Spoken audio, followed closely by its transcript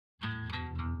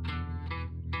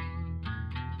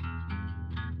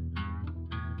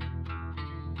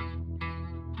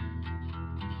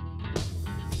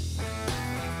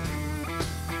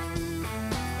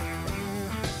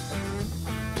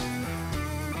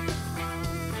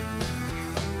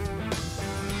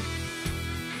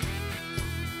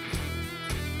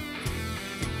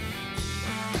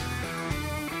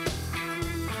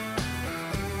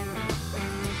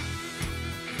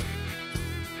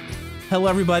Hello,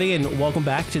 everybody, and welcome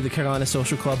back to the Carolina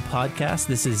Social Club podcast.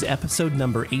 This is episode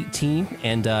number 18,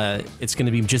 and it's going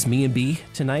to be just me and B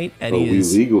tonight. Eddie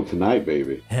is legal tonight,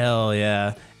 baby. Hell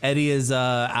yeah. Eddie is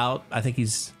out. I think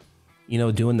he's,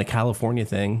 doing the California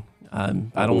thing. I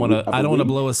don't want to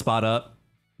blow his spot up.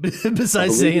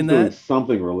 Besides saying that,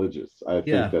 something religious. I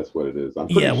think that's what it is. I'm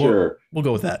pretty sure we'll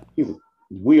go with that.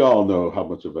 We all know how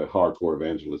much of a hardcore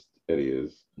evangelist Eddie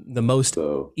is. The most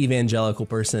evangelical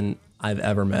person I've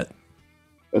ever met.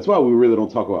 That's why we really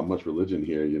don't talk about much religion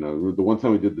here. The one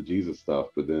time we did the Jesus stuff,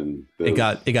 but then it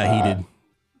got heated.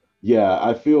 Yeah,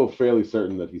 I feel fairly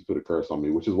certain that he's put a curse on me,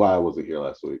 which is why I wasn't here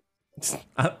last week.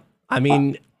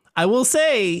 I will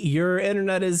say your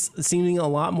internet is seeming a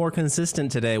lot more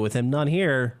consistent today with him not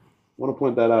here. I want to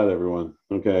point that out, everyone.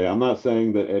 Okay, I'm not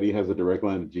saying that Eddie has a direct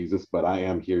line to Jesus, but I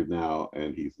am here now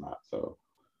and he's not. So,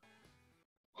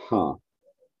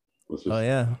 let's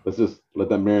just let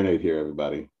that marinate here,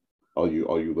 everybody. All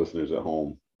you listeners at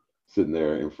home, sitting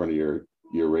there in front of your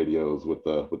radios with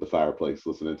the fireplace,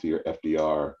 listening to your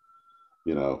FDR,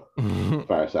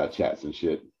 fireside chats and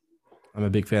shit. I'm a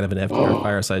big fan of an FDR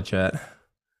fireside chat.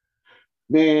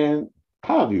 Man,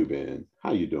 how have you been?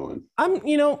 How you doing?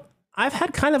 I've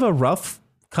had kind of a rough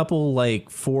couple,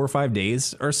 4 or 5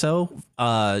 days or so.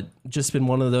 Just been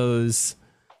one of those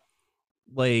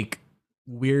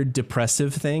weird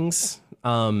depressive things.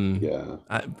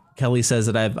 Kelly says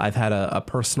that I've had a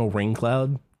personal rain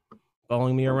cloud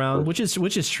following me around, which is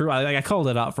true. I called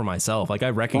it out for myself. I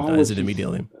recognized it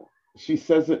immediately. She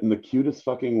says it in the cutest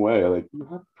fucking way. You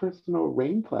have personal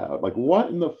rain cloud. What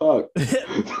in the fuck?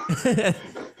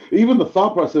 Even the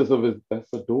thought process of it,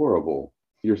 that's adorable.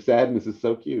 Your sadness is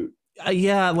so cute. But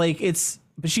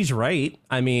she's right.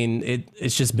 I mean,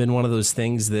 it's just been one of those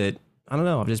things that, I don't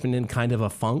know, I've just been in kind of a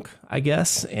funk, I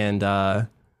guess. And,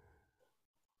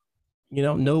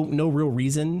 no real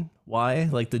reason why.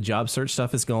 The job search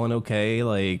stuff is going okay.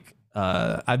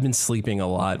 I've been sleeping a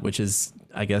lot, which is,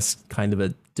 I guess, kind of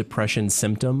a depression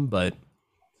symptom, but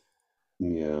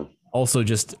yeah, also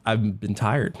just I've been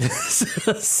tired.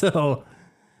 So,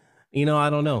 I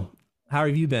don't know. How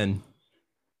have you been?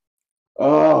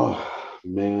 Oh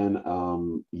man,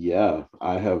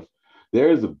 I have. There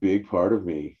is a big part of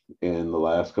me in the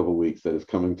last couple of weeks that is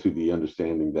coming to the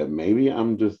understanding that maybe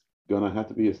I'm just gonna have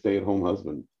to be a stay-at-home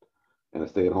husband and a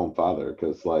stay-at-home father,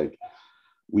 because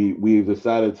we've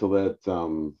decided to let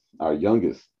our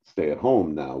youngest stay at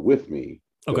home now with me.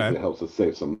 Okay, it helps us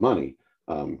save some money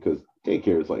because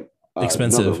daycare is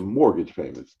expensive. Mortgage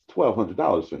payments,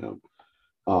 $1,200 for him.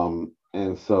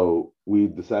 And so we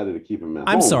decided to keep him at home.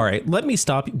 I'm sorry, let me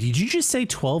stop. Did you just say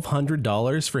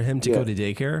 $1,200 for him to go to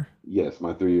daycare? Yes,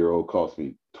 my 3-year-old cost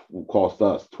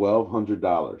us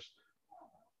 $1,200.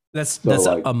 That's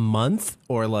a month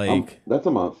or that's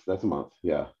a month. That's a month.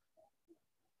 Yeah.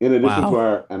 In addition to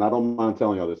our, and I don't mind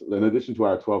telling you all this, in addition to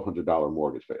our $1,200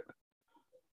 mortgage payment.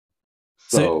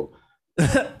 So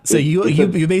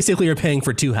you basically are paying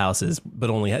for 2 houses, but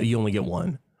you only get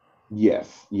one.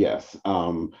 Yes.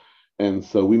 And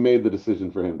so we made the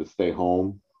decision for him to stay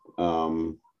home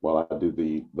while I do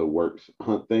the work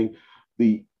hunt thing.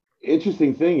 The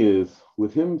interesting thing is,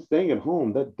 with him staying at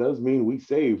home, that does mean we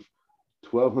save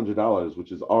 $1,200,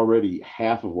 which is already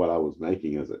half of what I was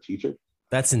making as a teacher.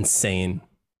 That's insane.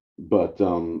 But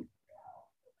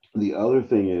the other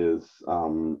thing is,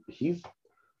 my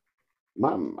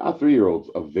 3-year-old's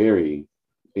a very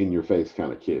in-your-face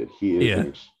kind of kid. He is an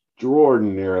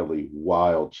extraordinarily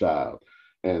wild child.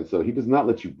 And so he does not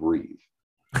let you breathe.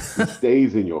 He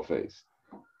stays in your face.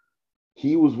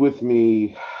 He was with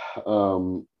me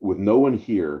with no one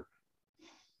here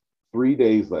 3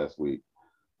 days last week.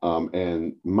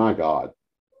 And my God,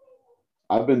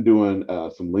 I've been doing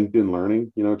some LinkedIn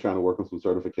learning, trying to work on some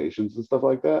certifications and stuff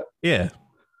like that. Yeah.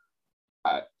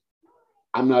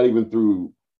 I'm not even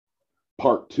through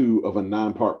part 2 of a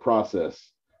 9-part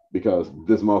process, because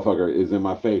this motherfucker is in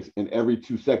my face and every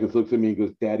 2 seconds looks at me and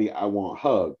goes, "Daddy, I want a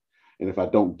hug." And if I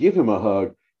don't give him a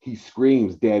hug, he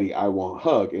screams, "Daddy, I want a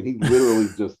hug." And he literally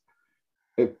just,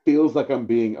 it feels like I'm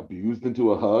being abused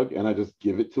into a hug, and I just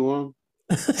give it to him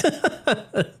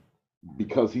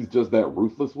because he's just that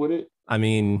ruthless with it. I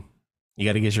mean, you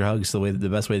got to get your hugs the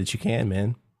best way that you can,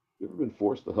 man. You ever been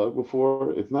forced to hug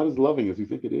before? It's not as loving as you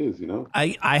think it is,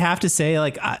 I have to say,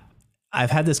 I've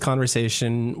had this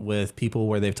conversation with people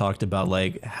where they've talked about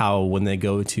how when they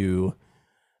go to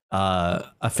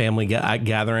a family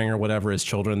gathering or whatever as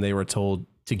children, they were told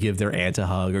to give their aunt a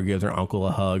hug or give their uncle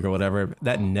a hug or whatever.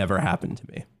 That never happened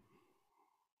to me.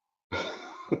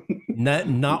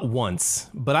 Not once.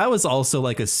 But I was also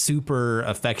a super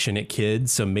affectionate kid,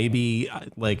 so maybe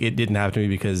it didn't happen to me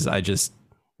because I just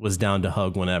was down to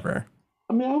hug whenever.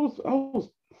 I mean,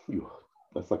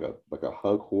 that's like a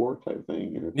hug whore type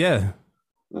thing. Yeah.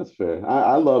 That's fair.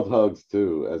 I loved hugs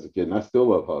too as a kid, and I still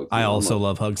love hugs. I also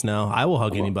love hugs now. I will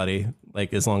hug anybody,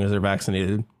 like as long as they're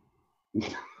vaccinated.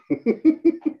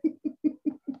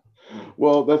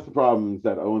 Well, that's the problem is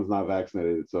that Owen's not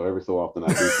vaccinated, so every so often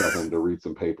I do tell him to read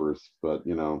some papers, but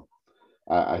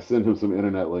I send him some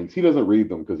internet links. He doesn't read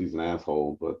them because he's an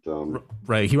asshole, but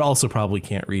right. He also probably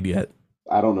can't read yet.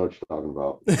 I don't know what you're talking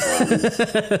about.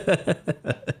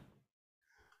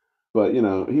 But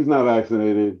he's not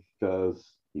vaccinated because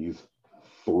he's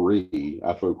 3.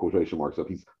 I throw quotation marks up.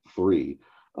 He's 3.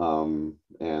 And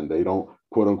they don't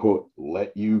quote unquote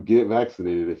let you get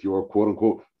vaccinated if you're quote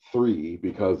unquote 3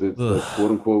 because it's the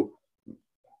quote unquote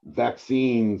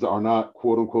vaccines are not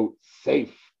quote unquote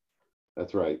safe.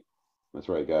 That's right,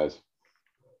 guys.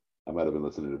 I might have been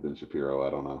listening to Ben Shapiro. I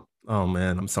don't know. Oh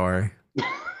man, I'm sorry.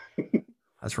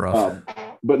 That's rough.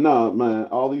 But no, man,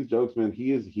 all these jokes, man.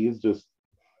 He is just,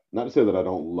 not to say that I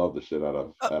don't love the shit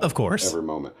out of course, every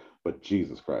moment, but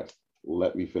Jesus Christ,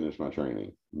 let me finish my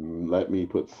training. Let me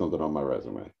put something on my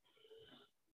resume.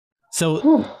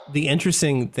 So the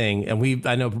interesting thing, and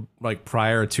I know like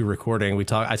prior to recording,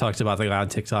 I talked about the guy on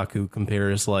TikTok who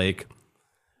compares like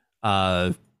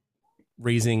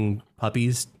raising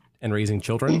puppies and raising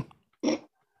children.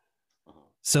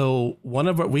 So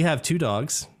we have 2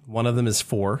 dogs. One of them is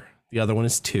 4. The other one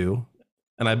is 2.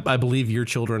 And I believe your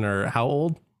children are how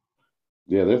old?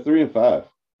 Yeah, they're 3 and 5.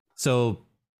 So,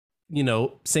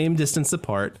 same distance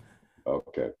apart.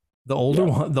 Okay. The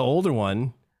older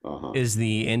one is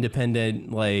the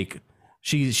independent, like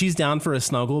she's down for a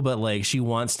snuggle, but like she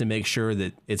wants to make sure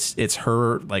that it's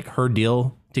her, like her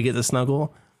deal to get the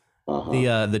snuggle.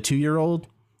 The 2-year-old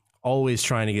always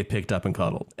trying to get picked up and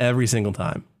cuddled every single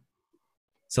time.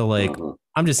 So like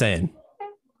I'm just saying.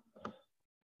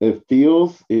 It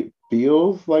feels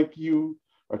like you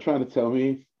are trying to tell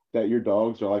me that your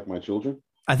dogs are like my children.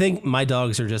 I think my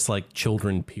dogs are just like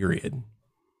children, period.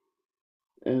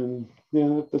 And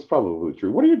yeah, that's probably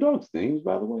true. What are your dogs' names,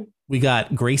 by the way? We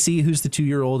got Gracie, who's the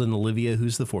 2-year-old, and Olivia,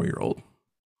 who's the 4-year-old.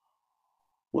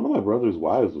 One of my brother's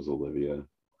wives was Olivia.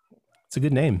 It's a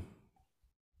good name.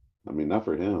 I mean, not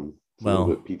for him. It's well, a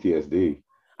little bit PTSD.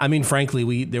 I mean,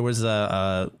 frankly, there was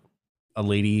a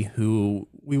lady who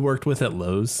we worked with at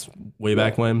Lowe's way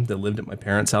back when that lived at my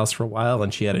parents' house for a while,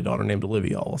 and she had a daughter named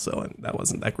Olivia also, and that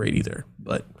wasn't that great either.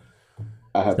 But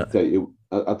I have to tell you,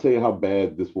 I'll tell you how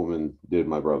bad this woman did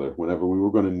my brother. Whenever we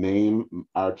were going to name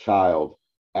our child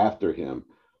after him,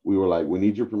 we were like, we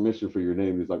need your permission for your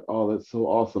name. He's like, oh, that's so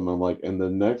awesome. I'm like, and the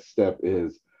next step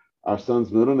is our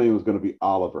son's middle name is going to be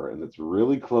Oliver, and it's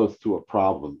really close to a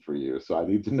problem for you. So I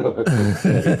need to know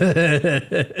that.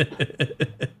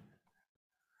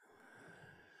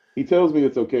 He tells me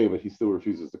it's okay, but he still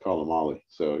refuses to call him Ollie.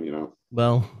 So,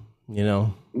 Well,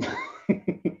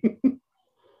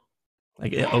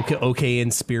 like okay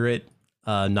in spirit,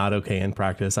 not okay in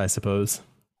practice, I suppose.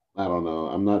 I don't know.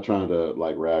 I'm not trying to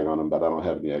like rag on him, but I don't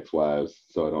have any ex-wives,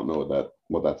 so I don't know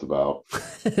what that's about.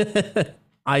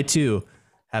 I too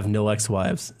have no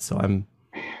ex-wives, so I'm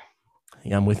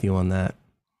with you on that.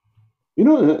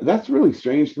 That's really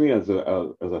strange to me as I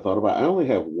thought about it. I only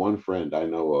have one friend I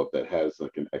know of that has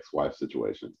like an ex-wife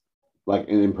situation, like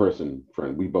an in-person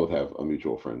friend. We both have a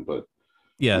mutual friend, but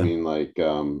yeah, I mean, like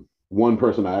one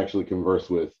person I actually converse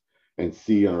with and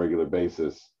see on a regular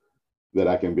basis that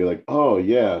I can be like, oh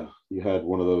yeah, you had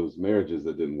one of those marriages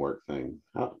that didn't work thing.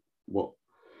 Well,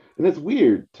 and it's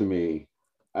weird to me.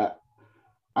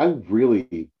 I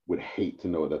really would hate to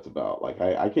know what that's about. Like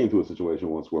I came to a situation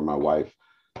once where my wife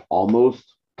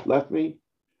almost left me,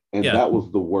 and that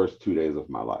was the worst 2 days of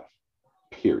my life.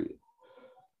 Period.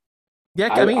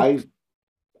 Yeah, I mean,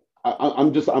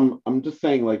 I'm just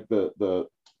saying, like the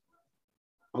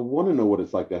I want to know what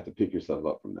it's like to have to pick yourself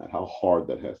up from that. How hard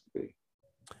that has to be.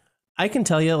 I can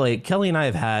tell you, like Kelly and I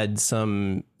have had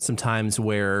some times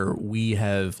where we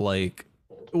have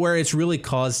where it's really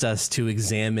caused us to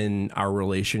examine our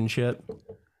relationship.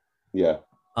 Yeah.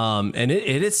 And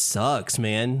it sucks,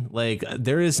 man. Like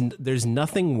there's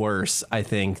nothing worse, I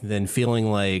think, than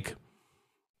feeling like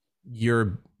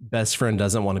your best friend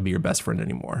doesn't want to be your best friend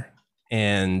anymore.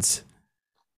 And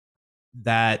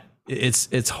that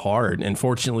it's hard. And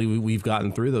fortunately we've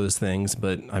gotten through those things,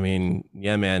 but I mean,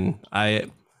 yeah, man,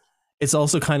 it's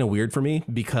also kind of weird for me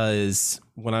because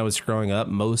when I was growing up,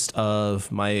 most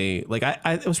of my,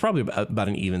 it was probably about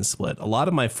an even split. A lot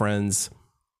of my friends,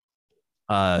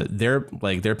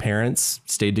 their parents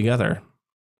stayed together.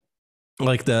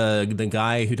 Like the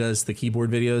guy who does the keyboard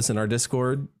videos in our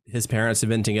Discord, his parents have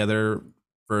been together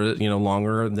for,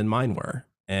 longer than mine were.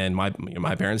 and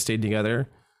my parents stayed together.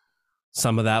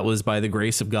 Some of that was by the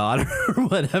grace of God or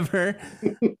whatever.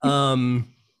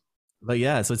 But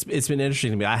yeah, so it's been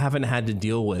interesting to me. I haven't had to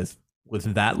deal with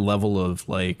that level of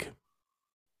like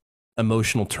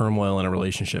emotional turmoil in a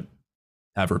relationship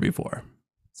ever before.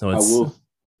 So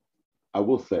I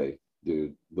will say,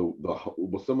 dude, the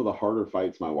some of the harder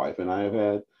fights my wife and I have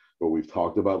had, where we've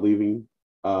talked about leaving,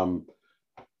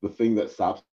 the thing that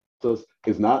stops us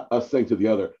is not us saying to the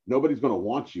other, nobody's going to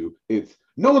want you. It's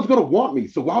no one's going to want me.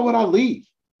 So why would I leave?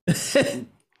 So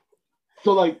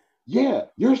like, yeah,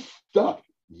 you're stuck.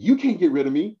 You can't get rid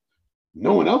of me.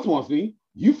 No one else wants me.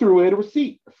 You threw away the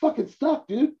receipt. You're fucking stuck,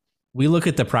 dude. We look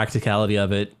at the practicality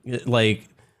of it. Like,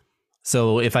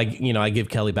 so if I give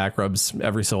Kelly back rubs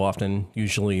every so often,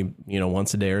 usually,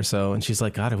 once a day or so. And she's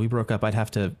like, God, if we broke up, I'd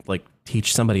have to like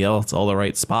teach somebody else all the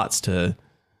right spots to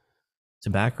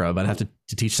back rub. I'd have to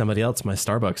teach somebody else my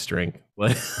Starbucks drink.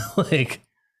 Like,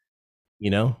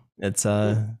 it's there's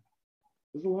a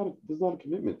lot of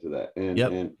commitment to that. And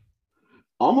yep. And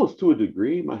almost to a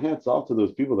degree, my hat's off to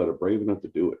those people that are brave enough to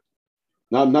do it.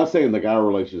 Now, I'm not saying like our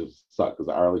relationships suck, because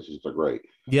our relationships are great.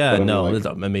 Yeah, no, it's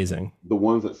amazing. The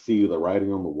ones that see the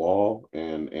writing on the wall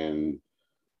and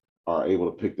are able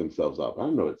to pick themselves up. I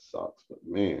know it sucks, but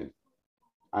man,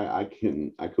 I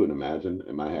couldn't imagine.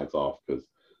 And my hat's off, because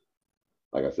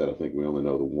like I said, I think we only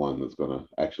know the one that's going to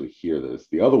actually hear this.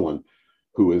 The other one,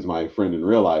 who is my friend in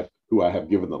real life, who I have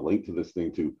given the link to this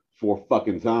thing to 4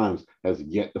 fucking times, has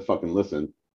yet to fucking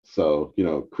listen. So,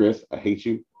 Chris, I hate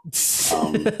you.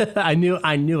 I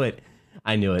knew it.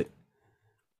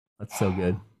 That's so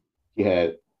good.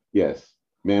 Yes,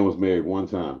 man was married one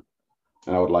time.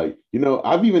 And I would like,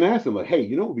 I've even asked him, like,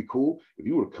 hey, what would be cool if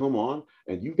you were to come on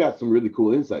and you've got some really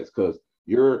cool insights, because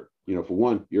you're, for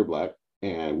one, you're Black,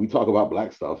 and we talk about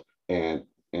Black stuff, and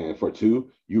for 2,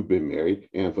 you've been married,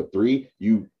 and for 3,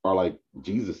 you are like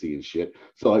Jesus-y and shit.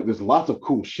 So like, there's lots of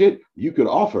cool shit you could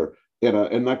offer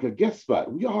in like a guest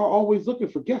spot. We are always looking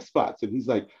for guest spots. And he's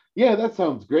like, yeah, that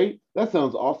sounds great. That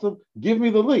sounds awesome. Give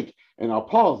me the link. And I'll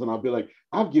pause and I'll be like,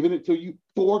 I've given it to you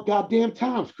 4 goddamn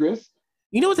times, Chris.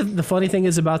 You know what the funny thing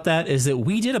is about that is that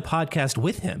we did a podcast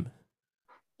with him.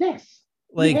 Yes.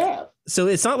 Like, so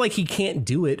it's not like he can't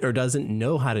do it or doesn't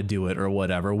know how to do it or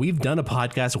whatever. We've done a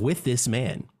podcast with this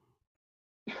man.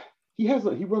 He runs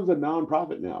a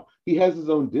nonprofit now. He has his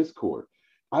own Discord.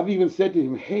 I've even said to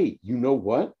him, hey, you know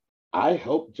what? I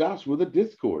helped Josh with a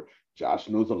Discord. Josh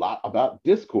knows a lot about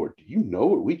Discord. Do you know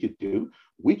what we could do?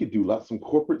 We could do some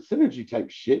corporate synergy type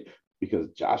shit, because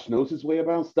Josh knows his way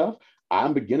around stuff.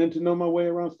 I'm beginning to know my way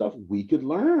around stuff. We could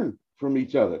learn from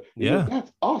each other. Yeah.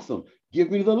 That's awesome. Give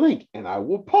me the link. And I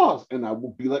will pause and I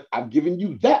will be like, I've given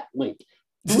you that link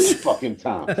 3 fucking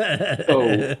times.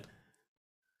 So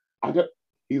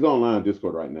he's online on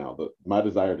Discord right now. My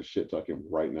desire to shit talk him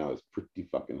right now is pretty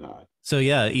fucking high. So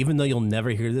yeah, even though you'll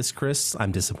never hear this, Chris,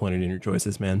 I'm disappointed in your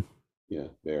choices, man. Yeah,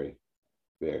 very,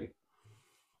 very.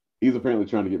 He's apparently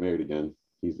trying to get married again.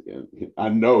 I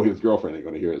know his girlfriend ain't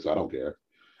going to hear it, so I don't care.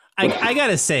 I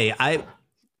gotta say,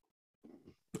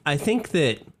 I think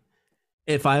that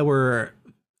if I were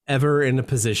ever in a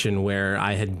position where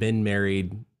I had been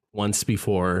married once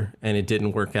before and it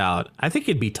didn't work out, I think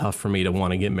it'd be tough for me to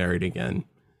want to get married again.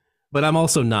 But I'm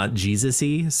also not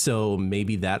Jesus-y, so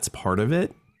maybe that's part of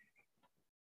it.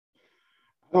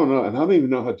 I don't know. And I don't even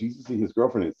know how Jesus-y his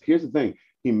girlfriend is. Here's the thing.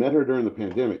 He met her during the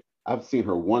pandemic. I've seen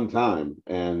her one time,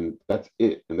 and that's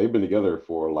it. And they've been together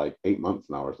for like 8 months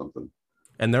now or something.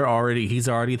 And he's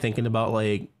already thinking about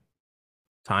like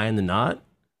tying the knot.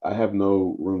 I have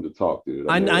no room to talk, dude.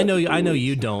 I know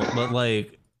you don't, but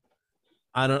like,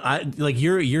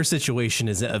 your situation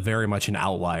is very much an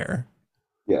outlier.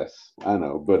 Yes, I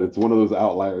know, but it's one of those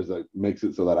outliers that makes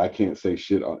it so that I can't say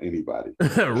shit on anybody.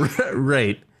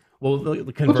 Right. Well,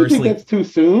 conversely, don't you think that's too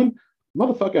soon?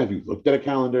 Motherfucker, have you looked at a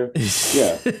calendar?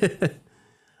 Yeah.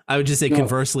 I would just say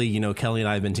conversely, Kelly and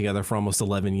I have been together for almost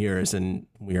 11 years and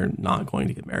we are not going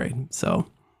to get married. So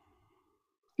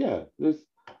yeah, there's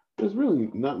really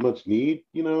not much need.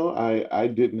 I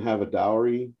didn't have a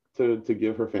dowry to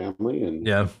give her family, and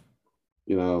yeah.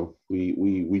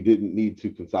 We didn't need to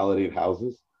consolidate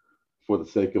houses for the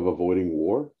sake of avoiding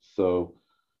war. So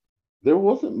there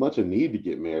wasn't much a need to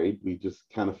get married. We just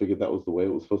kind of figured that was the way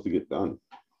it was supposed to get done.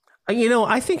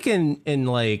 I think in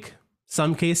like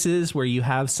some cases where you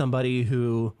have somebody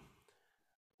who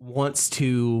wants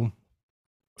to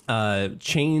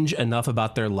change enough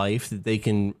about their life that they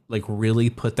can like really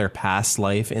put their past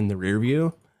life in the rear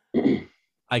view.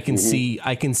 I can see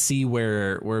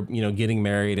where getting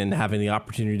married and having the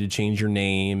opportunity to change your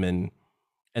name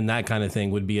and that kind of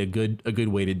thing would be a good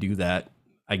way to do that,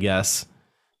 I guess.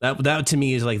 That to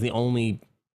me is like the only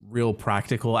real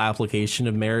practical application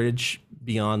of marriage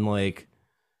beyond like,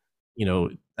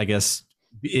 I guess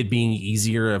it being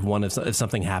easier if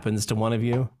something happens to one of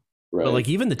you. Right. But like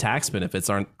even the tax benefits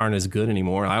aren't as good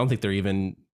anymore. I don't think they're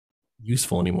even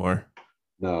useful anymore.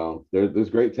 No, there's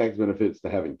great tax benefits to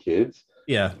having kids.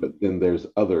 Yeah. But then there's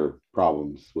other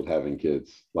problems with having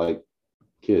kids, like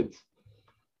kids.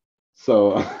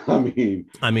 So I mean,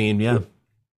 yeah.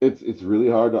 It's really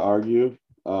hard to argue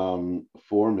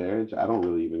for marriage. I don't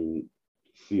really even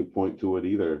see a point to it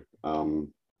either.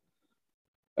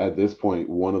 At this point,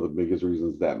 one of the biggest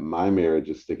reasons that my marriage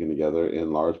is sticking together,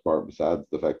 in large part, besides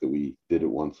the fact that we did it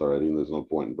once already and there's no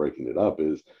point in breaking it up,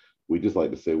 is we just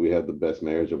like to say we have the best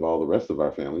marriage of all the rest of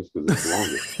our families because it's the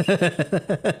longest.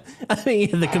 I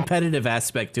mean, the competitive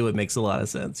aspect to it makes a lot of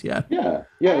sense. Yeah. Yeah.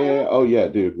 Oh yeah,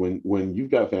 dude. When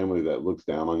you've got family that looks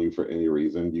down on you for any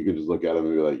reason, you can just look at them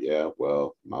and be like, yeah,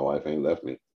 well, my wife ain't left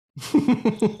me.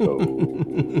 So...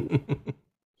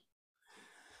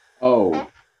 Oh,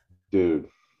 dude.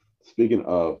 Speaking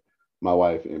of my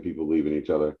wife and people leaving each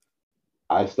other,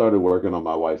 I started working on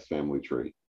my wife's family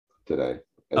tree today.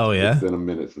 It's been a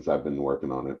minute since I've been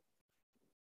working on it,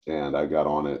 and I got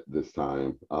on it this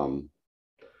time. And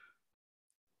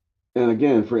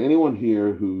again, for anyone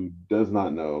here who does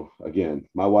not know, again,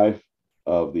 my wife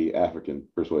of the African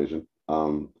persuasion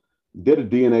did a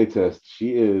DNA test.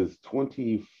 She is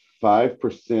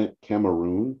 25%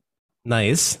 Cameroon.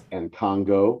 Nice. And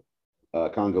Congolese.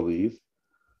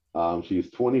 She's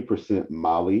 20%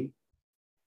 Mali,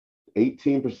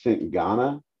 18%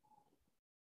 Ghana,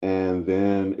 and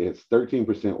then it's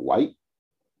 13% white,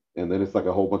 and then it's like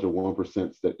a whole bunch of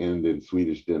 1% that end in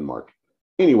Swedish Denmark.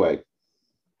 Anyway,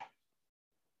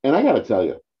 and I gotta tell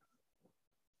you,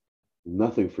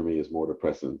 nothing for me is more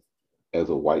depressing as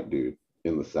a white dude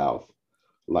in the South,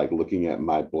 like looking at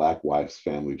my black wife's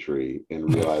family tree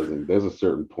and realizing there's a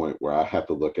certain point where I have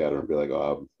to look at her and be like,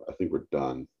 oh, I think we're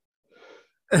done.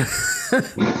 And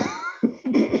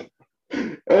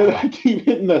I keep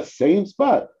hitting the same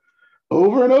spot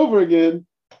over and over again,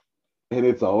 and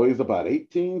it's always about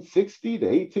 1860 to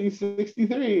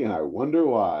 1863, and I wonder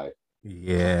why.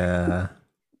 Yeah.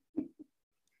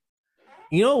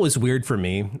 You know what was weird for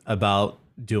me about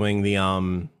doing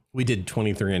the we did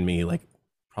 23andMe like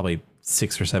probably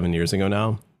 6 or 7 years ago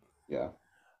now. Yeah.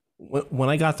 When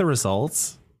I got the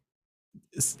results,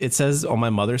 it says on my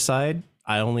mother's side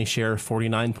I only share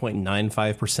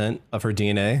 49.95% of her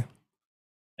DNA.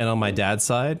 And on my dad's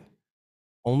side,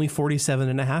 only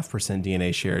 47.5%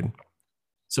 DNA shared.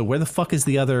 So where the fuck is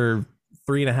the other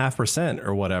 3.5%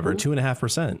 or whatever,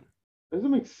 2.5%?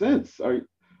 Doesn't make sense. Are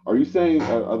you saying,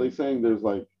 are they saying there's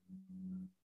like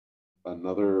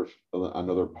another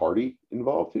party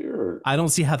involved here? Or? I don't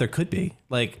see how there could be.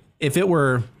 Like if it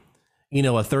were, a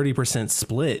 30%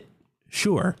 split,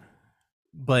 sure.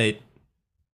 But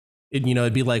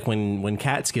it'd be like when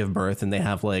cats give birth and they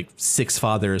have like 6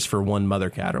 fathers for one mother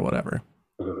cat or whatever.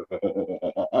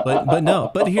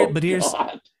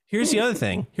 Here's the other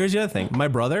thing. My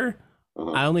brother,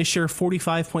 I only share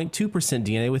 45.2%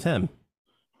 DNA with him.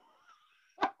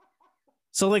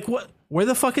 So like where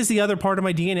the fuck is the other part of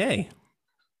my DNA?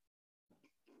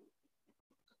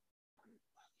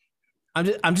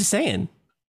 I'm just saying.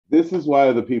 This is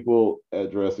why the people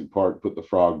at Jurassic Park put the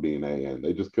frog DNA in.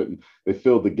 They just couldn't. They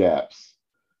filled the gaps.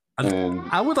 And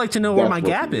I would like to know where my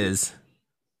gap is.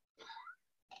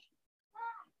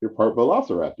 You're part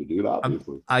Velociraptor, dude.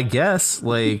 Obviously. I guess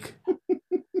like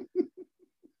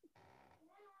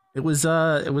it was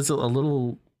a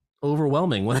little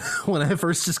overwhelming when I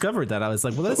first discovered that. I was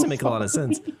like, well, that doesn't make a lot of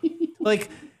sense. Like,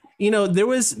 there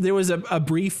was a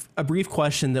brief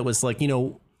question that was like,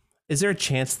 is there a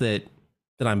chance that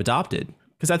I'm adopted?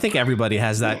 Because I think everybody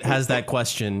has that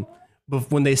question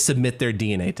when they submit their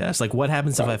DNA test. Like, what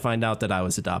happens if I find out that I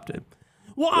was adopted?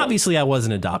 Well, obviously I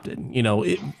wasn't adopted.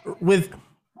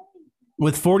 With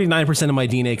 49% of my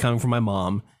DNA coming from my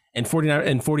mom and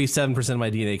 47% of my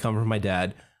DNA coming from my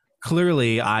dad,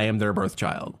 clearly I am their birth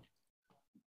child.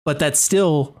 But that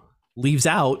still leaves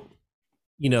out,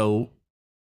 a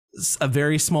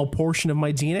very small portion of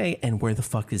my DNA. And where the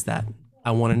fuck is that? I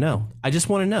want to know. I just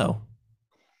want to know.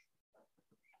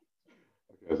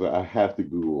 Okay, so I have to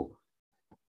Google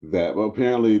that. Well,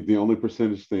 apparently the only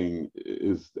percentage thing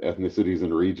is ethnicities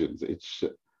and regions.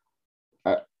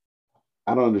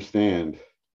 I don't understand.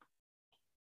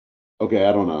 Okay,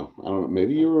 I don't know.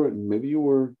 Maybe you're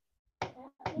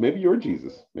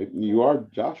Jesus. Maybe you are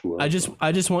Joshua. I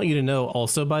just want you to know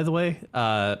also, by the way,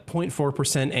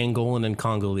 0.4% Angolan and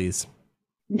Congolese.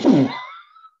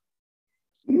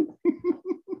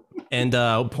 and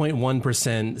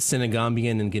 0.1%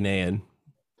 Senegambian and Ghanaian.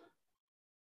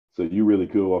 So you really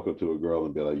could walk up to a girl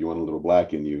and be like, "You want a little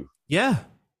black in you?" Yeah.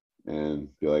 And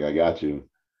be like, "I got you."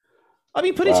 I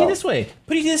mean, put it to you this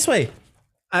way.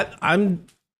 I'm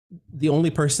the only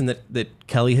person that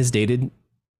Kelly has dated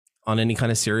on any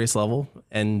kind of serious level.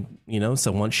 And,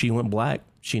 so once she went black,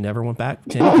 she never went back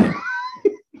to anything.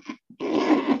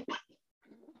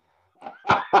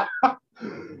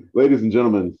 Ladies and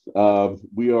gentlemen,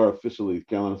 we are officially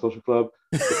Carolina Social Club,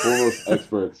 the foremost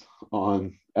experts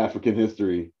on African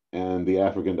history and the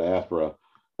African diaspora.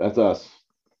 That's us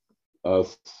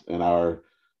and our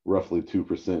roughly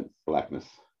 2% blackness.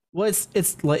 Well,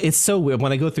 it's so weird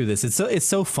when I go through this. It's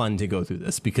so fun to go through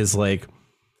this because, like,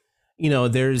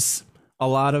 there's a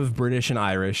lot of British and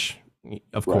Irish,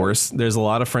 of course. There's a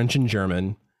lot of French and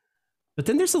German, but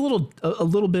then there's a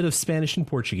little bit of Spanish and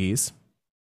Portuguese.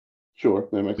 Sure,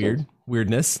 that makes sense.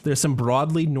 Weirdness. There's some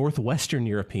broadly Northwestern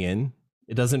European.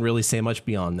 It doesn't really say much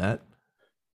beyond that.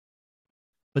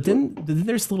 But then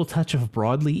there's a little touch of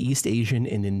broadly East Asian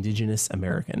and Indigenous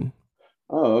American.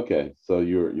 Oh, okay. So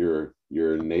you're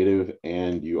native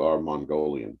and you are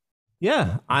Mongolian.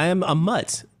 Yeah, I am a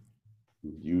mutt.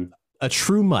 A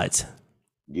true mutt.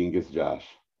 Genghis Josh.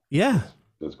 Yeah,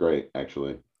 that's great,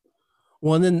 actually.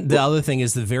 Well, and then the other thing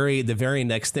is the very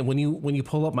next thing when you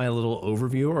pull up my little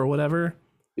overview or whatever.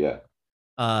 Yeah.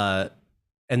 And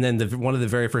then one of the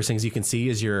very first things you can see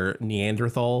is your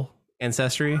Neanderthal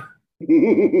ancestry.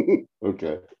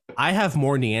 Okay. I have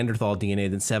more Neanderthal DNA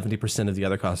than 70% of the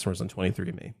other customers on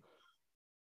 23andMe.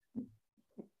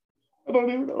 I don't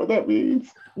even know what that means.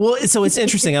 Well, so it's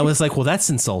interesting. I was like, well, that's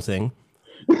insulting.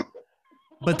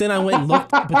 But then I went and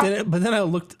looked.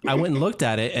 I went and looked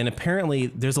at it, and apparently,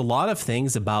 there's a lot of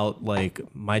things about like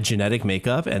my genetic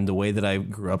makeup and the way that I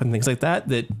grew up and things like that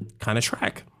kind of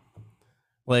track.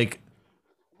 Like,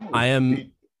 I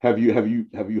am. Have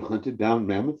you hunted down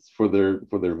mammoths for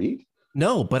their meat?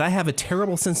 No, but I have a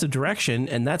terrible sense of direction,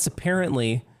 and that's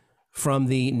apparently from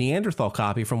the Neanderthal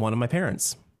copy from one of my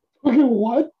parents. Okay,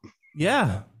 what?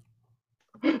 Yeah.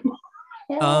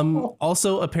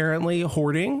 Also, apparently,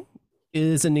 hoarding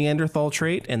is a Neanderthal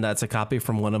trait, and that's a copy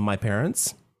from one of my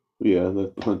parents. Yeah,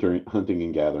 the hunting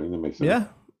and gathering, that makes sense.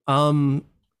 Yeah.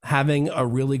 Having a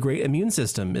really great immune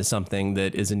system is something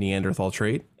that is a Neanderthal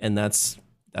trait, and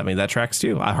that tracks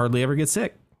too. I hardly ever get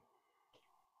sick.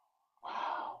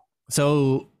 Wow.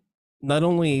 So not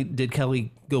only did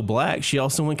Kelly go black, she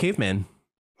also went caveman.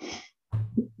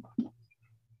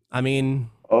 I mean,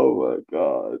 oh my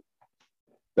God.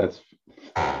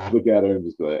 Look at her and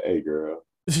just be like, "Hey girl,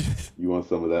 you want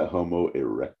some of that Homo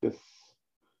erectus?"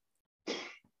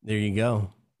 There you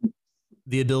go.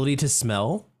 The ability to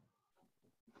smell.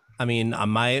 I mean, I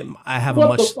have what a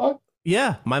much the fuck?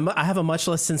 Yeah, I have a much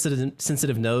less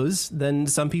sensitive nose than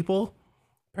some people.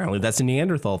 Apparently, that's a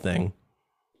Neanderthal thing.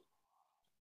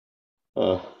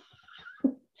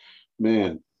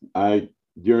 Man,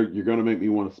 you're gonna make me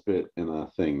want to spit in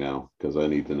a thing now because I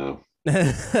need to know.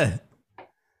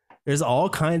 There's all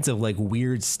kinds of like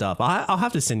weird stuff. I'll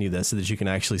have to send you this so that you can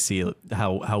actually see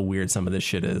how weird some of this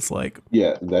shit is. Like,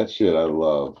 yeah, that shit I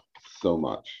love so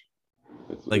much.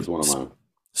 It's one of my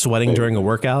sweating favorites. during a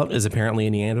workout is apparently a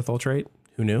Neanderthal trait.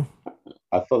 Who knew?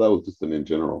 I thought that was just an in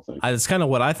general thing. It's kind of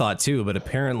what I thought too, but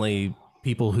apparently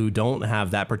people who don't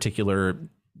have that particular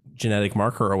genetic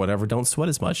marker or whatever don't sweat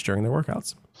as much during their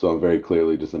workouts. So I'm very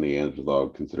clearly just a Neanderthal,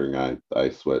 considering I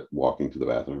sweat walking to the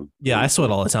bathroom. Yeah, I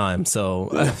sweat all the time, so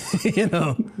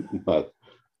But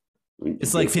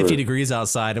it's like 50 degrees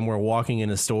outside, and we're walking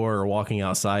in a store or walking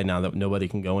outside now that nobody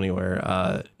can go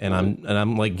anywhere. And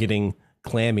I'm like getting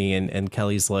clammy, and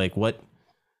Kelly's like,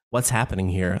 what's happening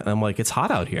here? And I'm like, it's hot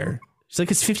out here. She's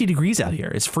like, it's 50 degrees out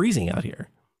here. It's freezing out here.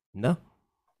 No,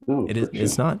 it is.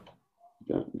 It's not.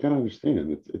 You gotta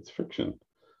understand, it's friction.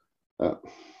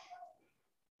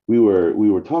 We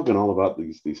were talking all about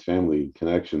these family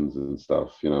connections and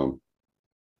stuff.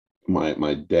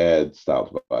 My dad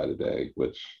stopped by today,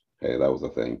 which, hey, that was a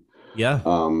thing. Yeah.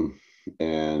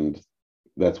 And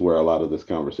that's where a lot of this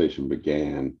conversation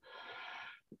began.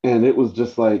 And it was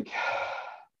just like,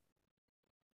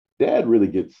 Dad really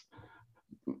gets.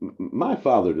 My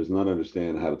father does not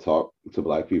understand how to talk to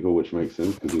Black people, which makes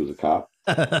sense because he was a cop.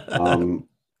 God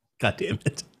damn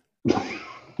it.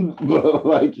 But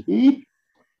like he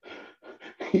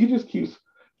just keeps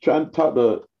trying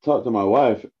to talk to my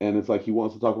wife, and it's like he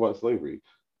wants to talk about slavery,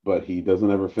 but he doesn't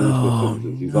ever finish the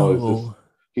sentences.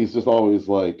 He's just always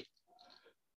like,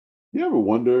 you ever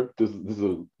wonder, this is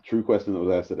a true question that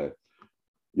was asked today.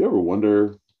 You ever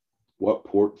wonder what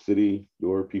port city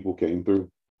your people came through?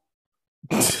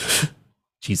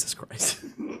 Jesus Christ.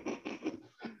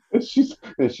 she's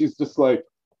just like,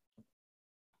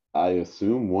 I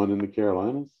assume one in the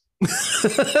Carolinas.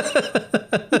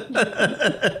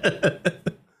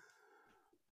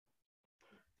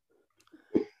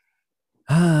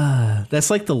 That's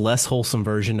like the less wholesome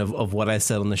version of what I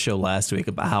said on the show last week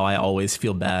about how I always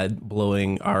feel bad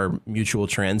blowing our mutual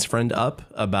trans friend up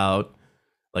about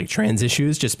like trans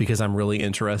issues just because I'm really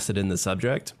interested in the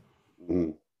subject.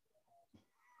 Mm.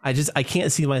 I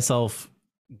can't see myself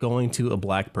going to a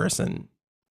black person,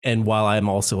 and while I'm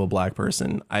also a black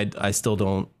person, I still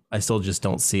just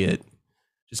don't see it.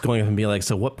 Just going up and be like,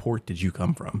 so what port did you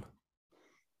come from?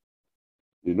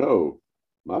 You know,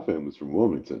 my family's from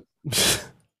Wilmington.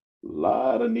 A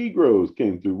lot of Negroes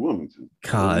came through Wilmington.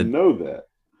 God. I know that.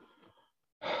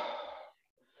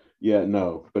 Yeah,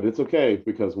 no, but it's okay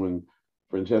because when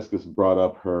Francesca's brought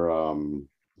up her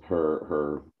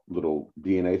little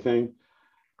DNA thing,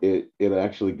 it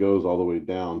actually goes all the way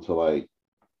down to like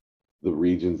the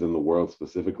regions in the world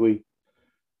specifically.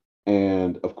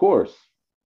 And of course,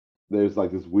 there's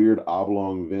like this weird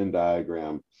oblong Venn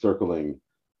diagram circling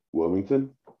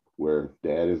Wilmington, where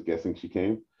Dad is guessing she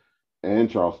came, and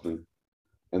Charleston.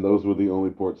 And those were the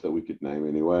only ports that we could name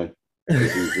anyway.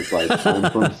 It was just like,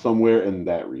 I'm from somewhere in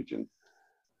that region.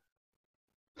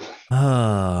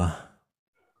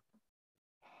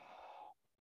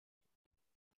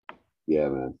 Yeah,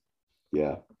 man.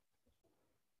 Yeah.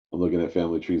 I'm looking at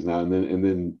family trees now. And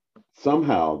then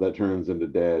somehow that turns into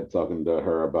Dad talking to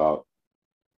her about,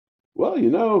 well, you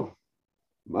know,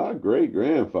 my great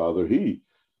grandfather,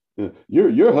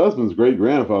 your husband's great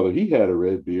grandfather, he had a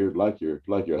red beard like your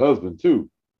husband too.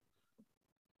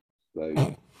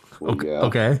 Like, well, okay.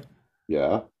 Okay.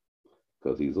 Yeah,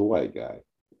 because he's a white guy,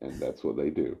 and that's what they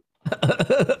do.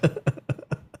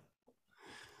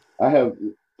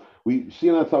 She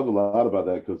and I talked a lot about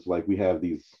that because like we have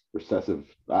these recessive.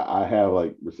 I have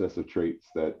like recessive traits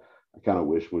that I kind of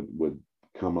wish would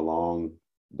come along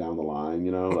down the line.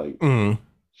 You know, like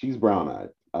she's brown eyed,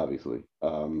 obviously,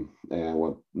 and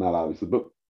well, not obviously, but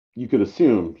you could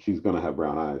assume she's going to have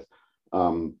brown eyes.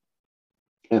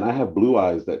 And I have blue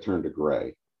eyes that turn to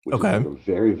gray, which is like a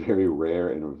very, very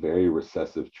rare and a very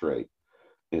recessive trait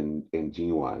in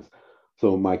gene wise.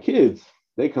 So my kids,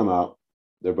 they come out,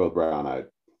 they're both brown eyed.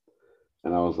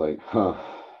 And I was like, huh.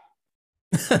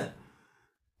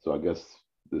 So I guess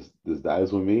this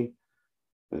dies with me.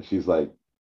 And she's like,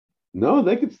 no,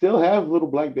 they could still have little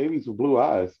black babies with blue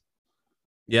eyes.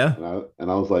 Yeah. And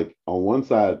I was like, on one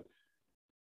side,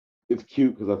 it's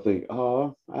cute because I think,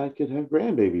 oh, I could have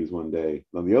grandbabies one day.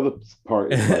 On the other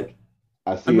part, it's like,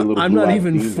 I see a little. I'm not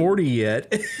even demon. 40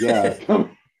 yet. Yeah,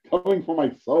 coming for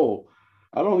my soul.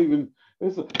 I don't even.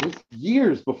 It's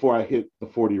years before I hit the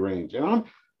 40 range, and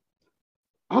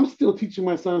I'm still teaching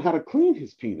my son how to clean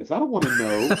his penis. I don't want to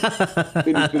know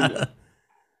anything.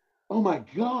 Oh my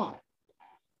God!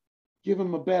 Give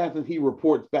him a bath, and he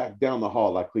reports back down the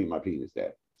hall. I clean my penis,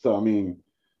 Dad. So I mean,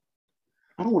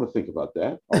 I don't want to think about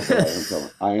that. Also,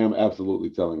 I am absolutely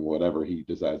telling whatever he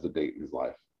decides to date in his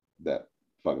life that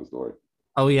fucking story.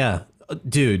 Oh yeah,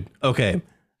 dude. Okay,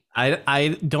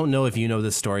 I don't know if you know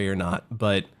this story or not,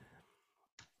 but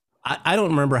I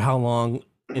don't remember how long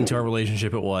into our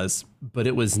relationship it was, but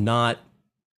it was not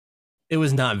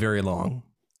very long.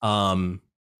 And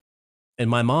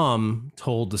my mom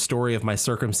told the story of my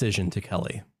circumcision to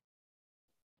Kelly,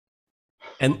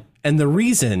 and the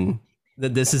reason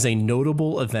that this is a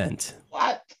notable event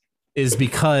is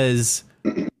because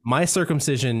my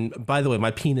circumcision, by the way,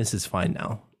 my penis is fine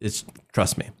now. It's,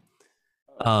 trust me.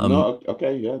 No,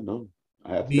 okay, yeah, no.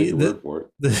 I have to take your word for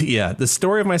it. The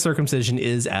story of my circumcision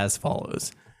is as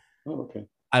follows. Oh, okay.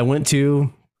 I went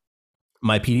to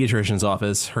my pediatrician's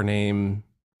office. Her name,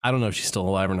 I don't know if she's still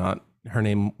alive or not. Her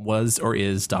name was or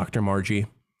is Dr. Margie.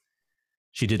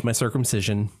 She did my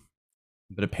circumcision,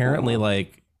 but apparently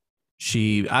like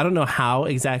I don't know how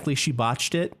exactly she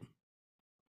botched it,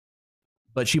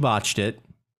 but she botched it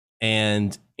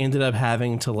and ended up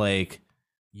having to like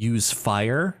use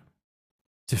fire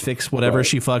to fix whatever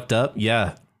she fucked up.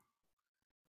 Yeah.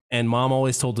 And mom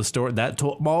always told the story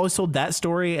always told that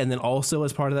story. And then also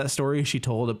as part of that story, she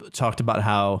talked about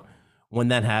how when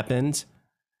that happened,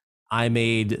 I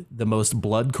made the most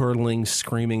blood curdling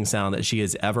screaming sound that she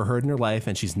has ever heard in her life.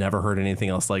 And she's never heard anything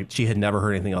else she had never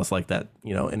heard anything else like that,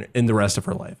 you know, in the rest of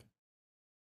her life.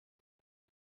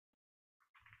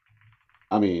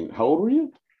 I mean, how old were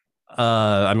you?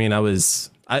 I mean,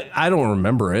 I don't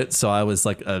remember it. So I was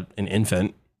like an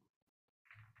infant.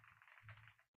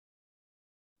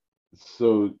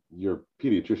 So your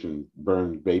pediatrician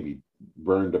burned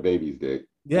a baby's dick.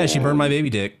 Yeah, she burned my baby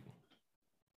dick.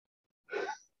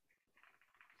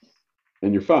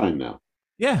 And you're fine now.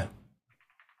 Yeah.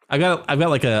 I've got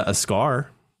like a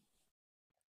scar.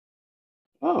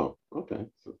 Oh, okay.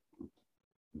 So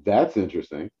that's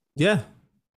interesting. Yeah.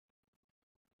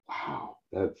 Wow.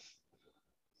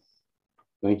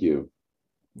 Thank you.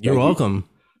 You're Thank you. welcome.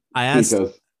 I asked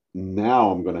Because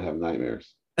now I'm going to have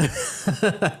nightmares.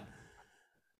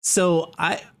 So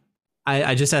I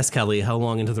just asked Kelly how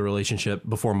long into the relationship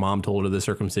before mom told her the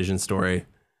circumcision story.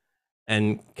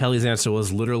 And Kelly's answer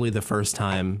was literally the first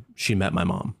time she met my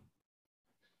mom.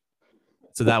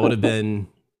 So that would have been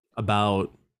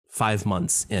about 5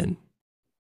 months in.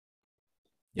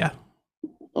 Yeah.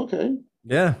 Okay.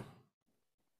 Yeah.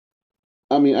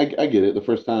 I mean, I get it. The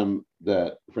first time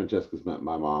that Francesca's met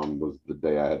my mom was the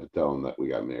day I had to tell him that we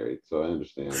got married. So I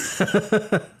understand.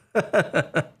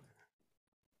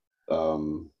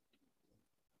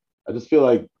 I just feel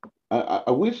like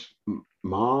I wish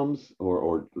moms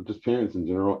or just parents in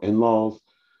general, in-laws,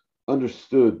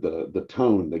 understood the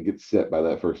tone that gets set by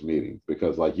that first meeting,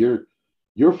 because like you're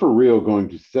for real going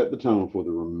to set the tone for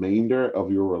the remainder of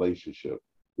your relationship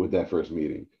with that first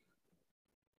meeting.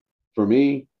 For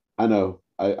me, I know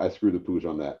I screwed the pooch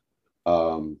on that.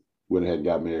 Went ahead and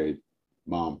got married.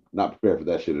 Mom, not prepared for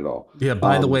that shit at all. Yeah.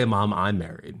 By the way, mom, I'm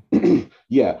married.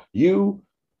 Yeah,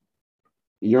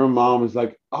 your mom is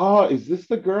like, oh, is this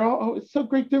the girl? Oh, it's so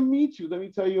great to meet you. Let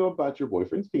me tell you about your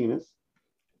boyfriend's penis.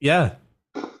 Yeah.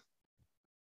 Have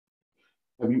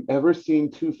you ever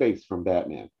seen Two-Face from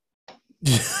Batman?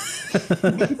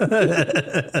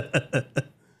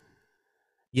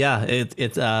 Yeah,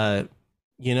 it's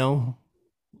you know,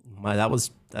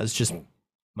 that's just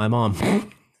my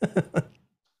mom.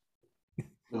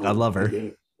 No, I love her.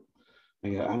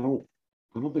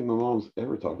 I don't think my mom's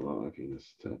ever talked about my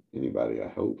penis to anybody, I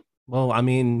hope. Well, I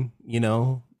mean,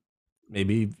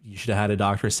 maybe you should have had a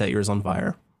doctor set yours on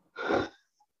fire.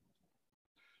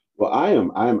 Well, I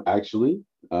am actually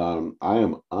I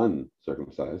am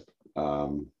uncircumcised.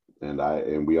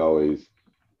 And we always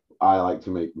I like to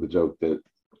make the joke that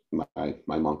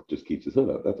my monk just keeps his hood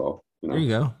up. That's all. There you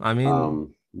go. I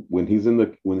mean, when he's in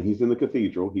the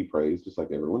cathedral, he prays just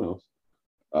like everyone else.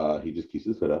 He just keeps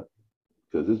his hood up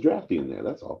because it's drafty in there.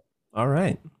 That's all. All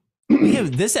right.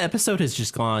 This episode has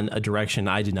just gone a direction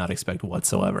I did not expect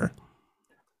whatsoever.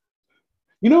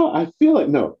 I feel like,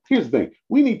 no, here's the thing.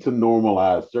 We need to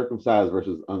normalize circumcised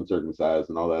versus uncircumcised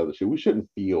and all that other shit. We shouldn't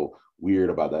feel weird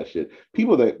about that shit.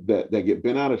 People that get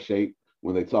bent out of shape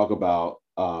when they talk about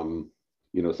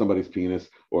somebody's penis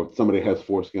or if somebody has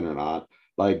foreskin or not,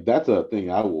 like that's a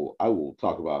thing I will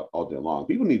talk about all day long.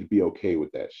 People need to be okay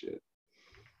with that shit.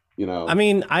 I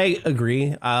mean, I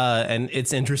agree. And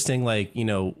it's interesting, like,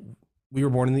 we were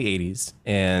born in the 80s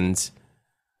and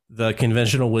the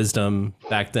conventional wisdom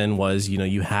back then was,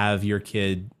 you have your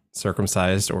kid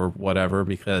circumcised or whatever,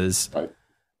 because, right.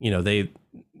 They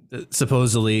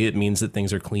supposedly it means that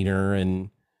things are cleaner and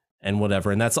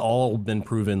whatever. And that's all been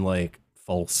proven like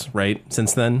false, right?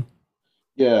 Since then.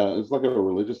 Yeah. It's like a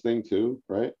religious thing too,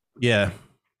 right? Yeah.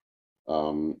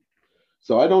 So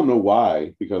I don't know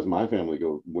why, because my family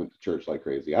went to church like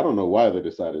crazy. I don't know why they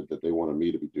decided that they wanted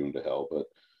me to be doomed to hell, but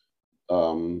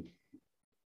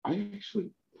I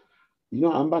actually, I'm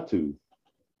about to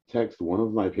text one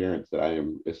of my parents that I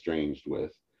am estranged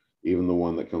with, even the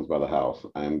one that comes by the house.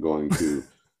 I am going to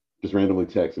just randomly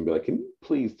text and be like, can you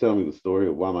please tell me the story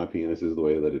of why my penis is the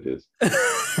way that it is?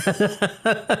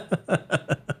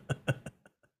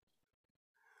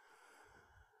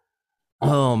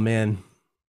 Oh, man.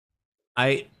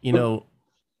 I'm going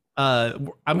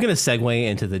to segue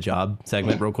into the job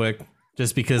segment real quick,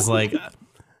 just because like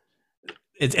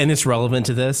it's relevant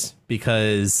to this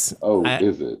because. Oh,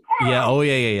 is it? Yeah. Oh,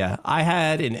 yeah. I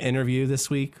had an interview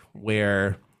this week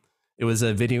where it was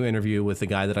a video interview with the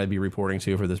guy that I'd be reporting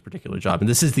to for this particular job. And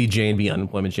this is the J&B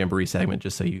Unemployment Jamboree segment,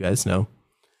 just so you guys know.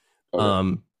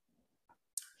 Okay.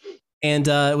 And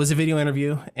it was a video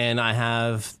interview and I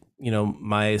have,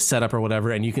 my setup or whatever,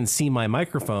 and you can see my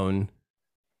microphone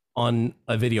on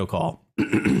a video call.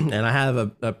 And I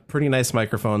have a pretty nice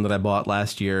microphone that I bought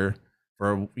last year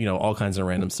for, all kinds of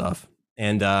random stuff.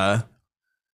 And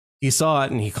he saw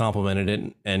it and he complimented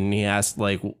it and he asked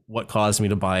like what caused me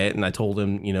to buy it. And I told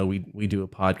him, we do a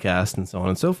podcast and so on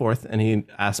and so forth. And he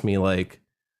asked me like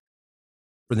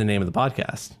for the name of the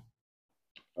podcast.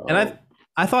 Oh. And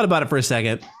I thought about it for a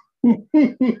second.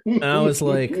 And I was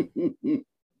like,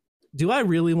 do I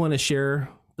really want to share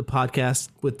the podcast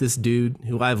with this dude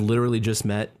who I've literally just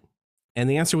met? And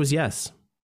the answer was yes,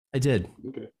 I did.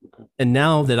 Okay. And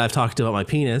now that I've talked about my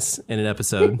penis in an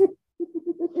episode,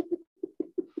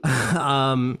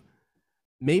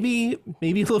 maybe a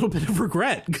little bit of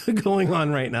regret going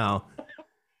on right now.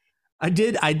 I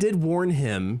did warn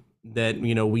him that,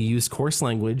 we use coarse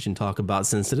language and talk about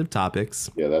sensitive topics.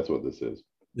 Yeah, that's what this is.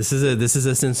 This is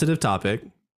a sensitive topic.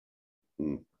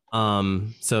 So,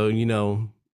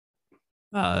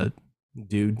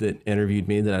 dude that interviewed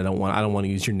me, that I don't want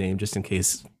to use your name just in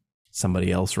case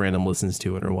somebody else random listens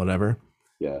to it or whatever.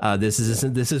 Yeah. This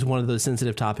is one of those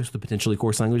sensitive topics with potentially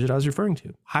coarse language that I was referring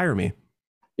to. Hire me.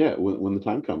 Yeah, when the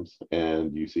time comes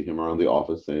and you see him around the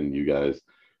office and you guys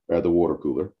are at the water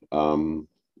cooler.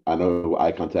 I know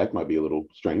eye contact might be a little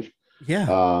strange. Yeah.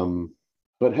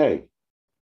 But hey,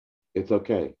 it's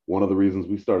okay. One of the reasons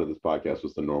we started this podcast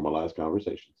was to normalize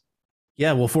conversations.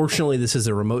 Yeah, well, fortunately, this is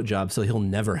a remote job, so he'll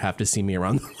never have to see me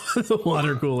around the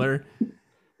water cooler.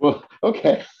 Well,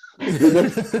 okay.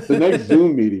 The next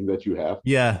Zoom meeting that you have.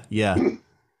 Yeah.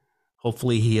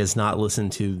 Hopefully he has not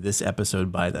listened to this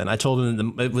episode by then. I told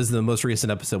him it was the most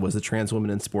recent episode was the trans women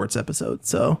in sports episode.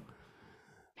 So,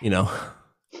 I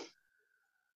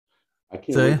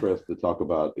can't wait for us to talk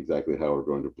about exactly how we're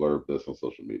going to blurb this on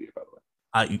social media, by the way.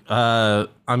 I'll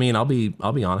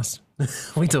be honest.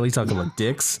 we talk about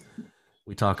dicks.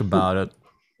 We talk about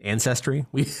ancestry.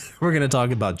 We're going to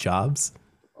talk about jobs.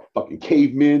 Fucking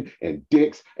cavemen and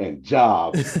dicks and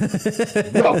jobs.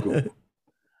 Welcome.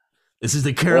 This is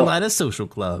the Carolina Social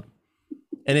Club.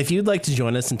 And if you'd like to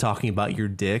join us in talking about your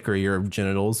dick or your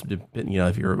genitals,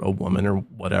 if you're a woman or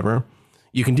whatever,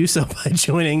 you can do so by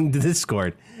joining the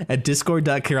Discord at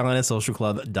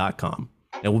discord.carolinasocialclub.com.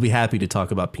 And we'll be happy to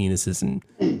talk about penises and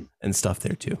stuff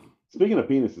there too. Speaking of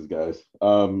penises, guys,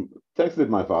 texted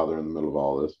my father in the middle of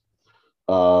all this.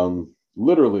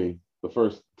 Literally, the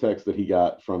first text that he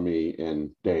got from me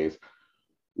in days,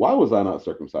 why was I not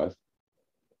circumcised?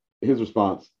 His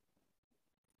response,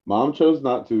 Mom chose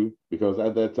not to because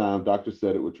at that time, doctors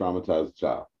said it would traumatize the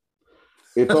child.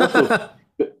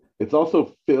 It's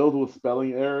also filled with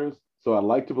spelling errors. So I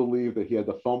like to believe that he had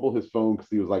to fumble his phone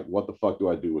because he was like, what the fuck do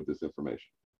I do with this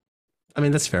information? I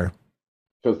mean, that's fair.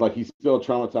 Because like he spelled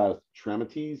traumatized.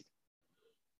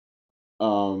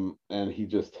 And he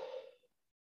just,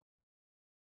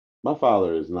 my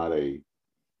father is not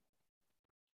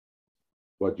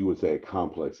what you would say, a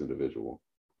complex individual.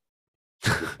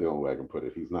 That's the only way I can put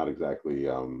it. He's not exactly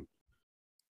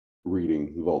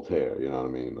reading Voltaire, you know what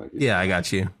I mean? Like, yeah, I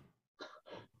got you.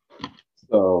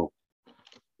 So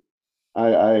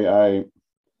okay,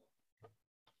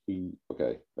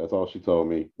 that's all she told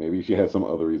me. Maybe she had some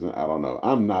other reason. I don't know.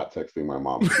 I'm not texting my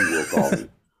mom. She will call me.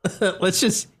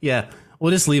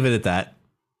 We'll just leave it at that.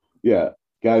 Yeah.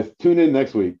 Guys, tune in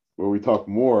next week where we talk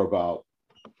more about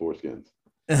foreskins.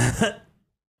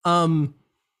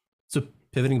 So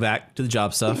pivoting back to the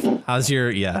job stuff, how's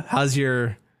your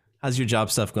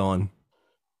job stuff going?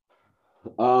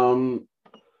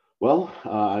 Well,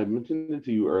 I mentioned it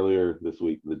to you earlier this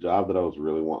week. The job that I was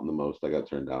really wanting the most, I got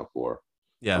turned down for.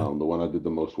 Yeah. The one I did the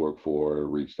most work for,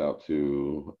 reached out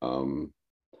to,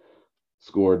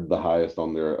 scored the highest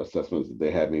on their assessments that they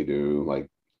had me do. Like,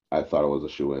 I thought it was a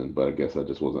shoo-in, but I guess I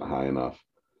just wasn't high enough.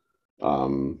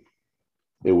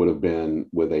 It would have been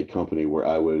with a company where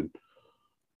I would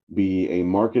be a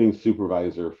marketing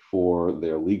supervisor for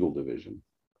their legal division.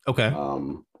 Okay.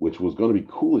 Which was going to be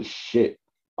cool as shit.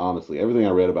 Honestly, everything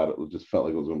I read about it just felt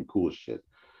like it was going to be cool as shit.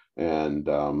 And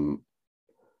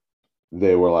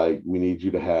they were like, we need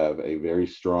you to have a very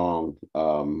strong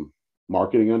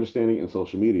marketing understanding and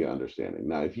social media understanding.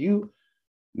 Now, if you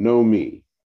know me,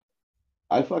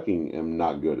 I fucking am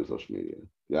not good at social media.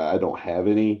 Yeah, I don't have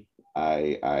any.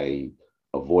 I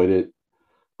avoid it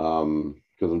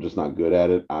because I'm just not good at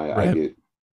it. I get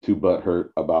too butthurt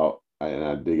about, and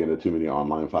I dig into too many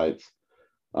online fights.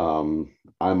 I'm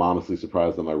honestly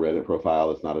surprised that my Reddit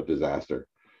profile is not a disaster.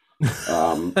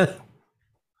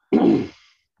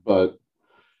 But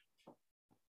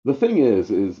the thing is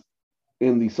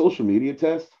in the social media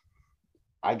test,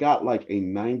 I got like a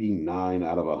 99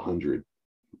 out of 100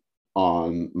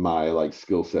 on my like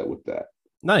skill set with that.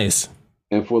 Nice.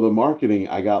 And for the marketing,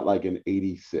 I got like an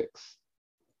 86,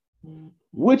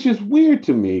 which is weird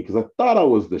to me because I thought I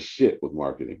was the shit with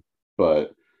marketing,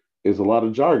 but there's a lot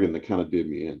of jargon that kind of did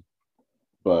me in.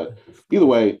 But either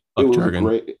way, it was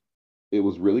great. It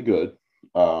was really good.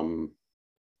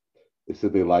 They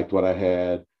said they liked what I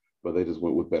had, but they just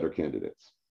went with better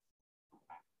candidates.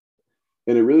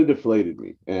 And it really deflated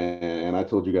me. And I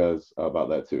told you guys about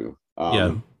that too.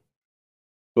 Yeah.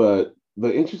 But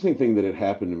the interesting thing that had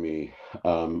happened to me,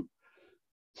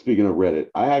 speaking of Reddit,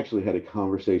 I actually had a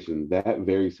conversation that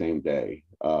very same day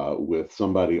with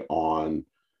somebody on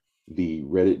the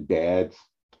Reddit dads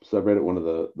subreddit, one of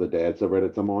the dad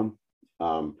subreddits I'm on,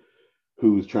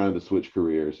 who's trying to switch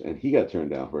careers, and he got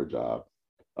turned down for a job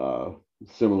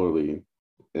similarly,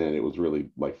 and it was really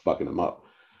like fucking him up.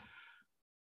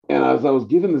 And as I was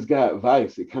giving this guy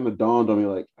advice, it kind of dawned on me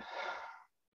like,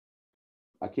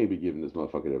 I can't be giving this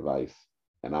motherfucker advice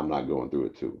and I'm not going through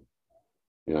it too.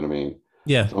 You know what I mean?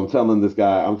 Yeah, So I'm telling this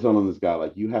guy,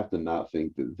 like, you have to not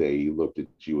think that they looked at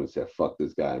you and said, fuck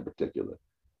this guy in particular.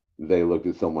 They looked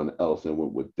at someone else and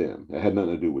went with them. It had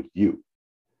nothing to do with you.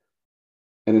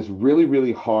 And it's really,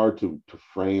 really hard to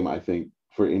frame, I think,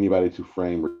 for anybody to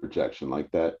frame rejection like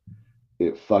that.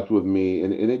 It fucked with me,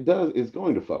 and it's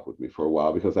going to fuck with me for a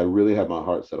while because I really had my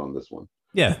heart set on this one.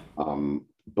 yeah,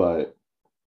 But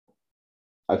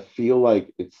I feel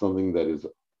like it's something that is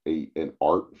an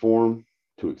art form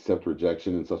to accept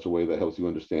rejection in such a way that helps you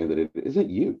understand that it isn't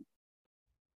you.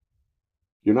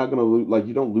 You're not going to lose, like,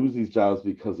 you don't lose these jobs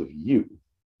because of you.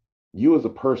 You as a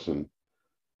person,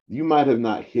 you might have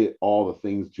not hit all the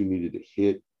things that you needed to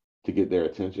hit to get their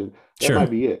attention. That sure.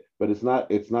 might be it, but it's not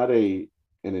an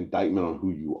indictment on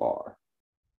who you are.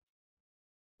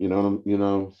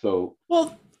 So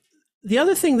Well, the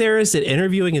other thing there is that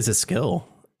interviewing is a skill.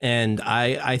 And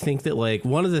I think that like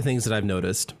one of the things that I've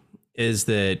noticed is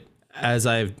that as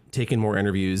I've taken more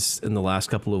interviews in the last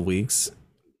couple of weeks,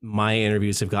 my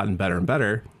interviews have gotten better and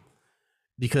better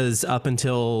because up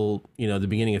until, the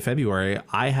beginning of February,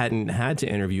 I hadn't had to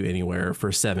interview anywhere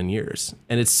for 7 years.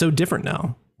 And it's so different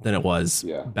now than it was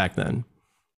back then.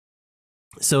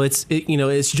 So it's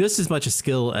just as much a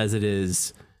skill as it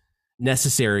is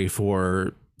necessary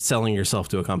for selling yourself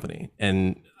to a company.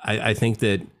 And I think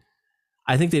that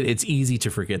it's easy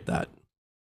to forget that.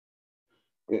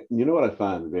 You know what I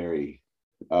find very,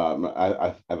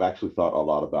 I've actually thought a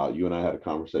lot about. You and I had a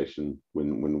conversation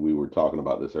when we were talking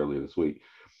about this earlier this week.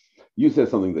 You said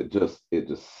something that just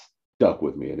stuck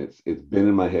with me, and it's been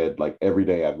in my head like every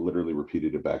day. I've literally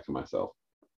repeated it back to myself.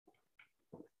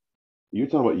 You're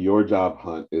talking about your job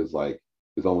hunt is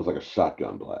almost like a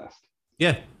shotgun blast.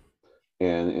 Yeah.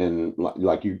 And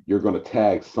like you're going to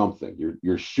tag something.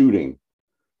 You're shooting,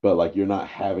 but like you're not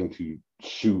having to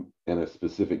shoot in a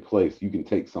specific place. You can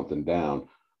take something down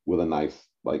with a nice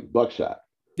like buckshot,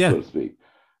 so to speak.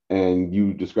 And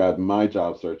you described my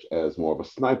job search as more of a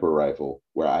sniper rifle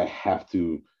where I have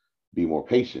to be more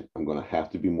patient. I'm going to have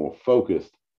to be more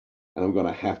focused, and I'm going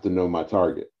to have to know my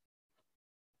target.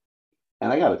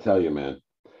 And I got to tell you, man,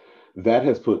 that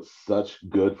has put such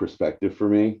good perspective for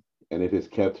me. And it has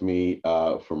kept me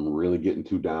from really getting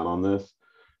too down on this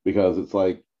because it's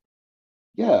like,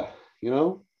 yeah,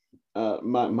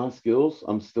 my skills,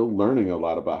 I'm still learning a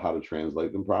lot about how to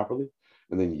translate them properly.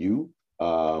 And then you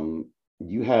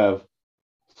have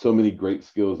so many great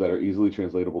skills that are easily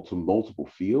translatable to multiple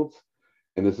fields.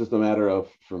 And it's just a matter of,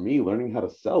 for me, learning how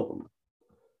to sell them.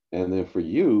 And then for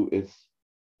you,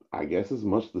 I guess it's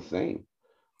much the same,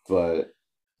 but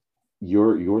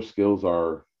your skills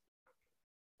are,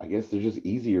 I guess they're just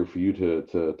easier for you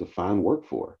to find work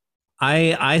for.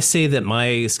 I say that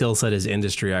my skill set is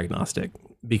industry agnostic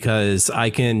because I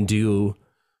can do,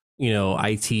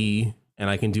 IT and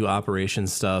I can do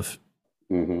operations stuff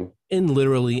in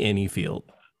literally any field.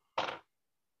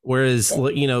 Whereas,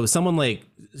 someone like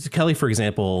Kelly, for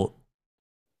example,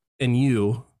 and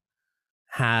you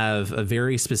have a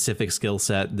very specific skill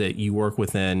set that you work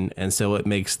within. And so it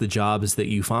makes the jobs that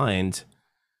you find,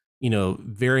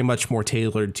 very much more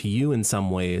tailored to you in some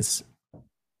ways.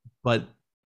 But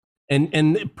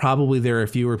and probably there are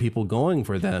fewer people going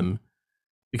for them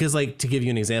because, like, to give you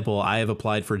an example, I have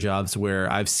applied for jobs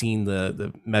where I've seen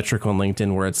the metric on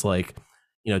LinkedIn where it's like,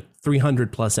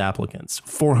 300 plus applicants,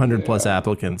 400 plus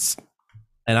applicants.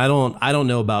 And I don't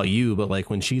know about you, but like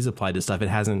when she's applied to stuff, it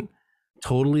hasn't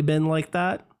totally been like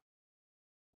that.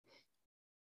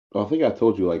 Well, I think I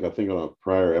told you, like, I think on a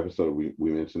prior episode, we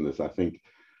mentioned this. I think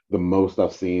the most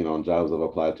I've seen on jobs I've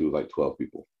applied to is like 12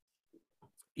 people.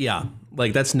 Yeah.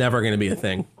 Like that's never going to be a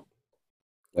thing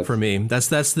for me. That's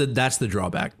the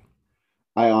drawback.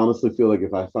 I honestly feel like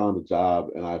if I found a job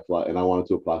and I wanted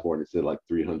to apply for it and it said like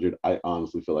 300, I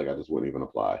honestly feel like I just wouldn't even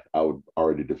apply. I would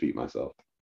already defeat myself.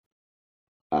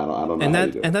 I don't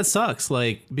know. And that sucks,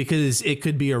 like, because it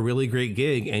could be a really great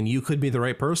gig and you could be the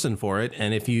right person for it.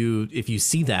 And if you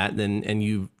see that, then and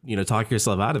you talk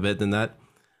yourself out of it, then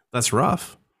that's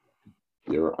rough.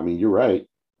 You're right.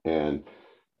 And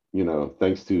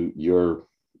thanks to your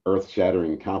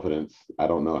earth-shattering confidence, I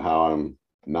don't know how I'm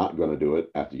not going to do it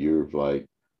after you've like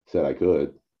said I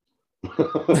could.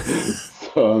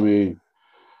 So I mean,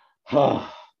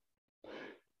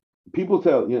 people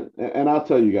tell you, and I'll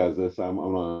tell you guys this. I'm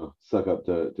gonna suck up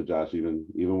to Josh even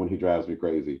when he drives me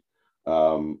crazy.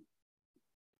 You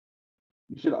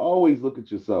should always look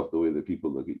at yourself the way that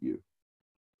people look at you.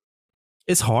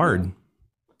 It's hard.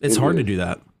 It's It hard to is. do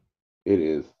that. It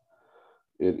is.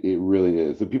 It really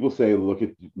is. And people say, look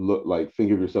like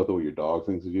think of yourself the way your dog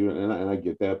thinks of you, and I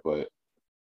get that, but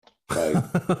like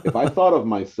if I thought of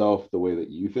myself the way that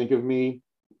you think of me,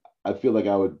 I feel like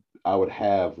I would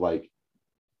have like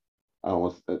I don't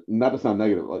want not to sound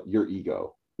negative, like your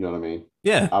ego. You know what I mean?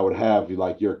 Yeah. I would have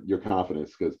like your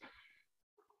confidence because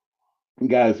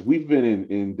guys, we've been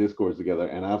in discords together,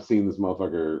 and I've seen this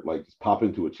motherfucker like just pop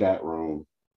into a chat room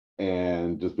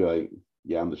and just be like,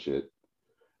 "Yeah, I'm the shit,"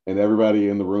 and everybody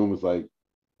in the room was like,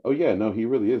 "Oh yeah, no, he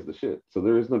really is the shit." So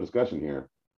there is no discussion here.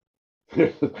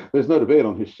 There's no debate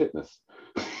on his shitness.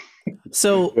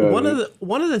 So You know what I mean?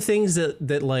 one of the things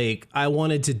that like I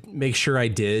wanted to make sure I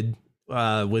did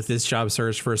with this job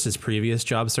search versus previous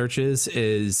job searches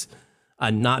is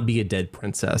not be a dead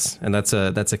princess, and that's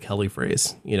a Kelly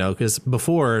phrase, you know, because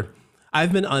before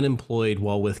I've been unemployed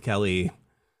while with Kelly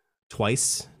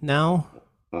twice now.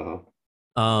 Uh-huh.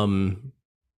 Um,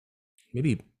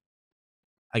 maybe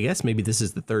I guess maybe this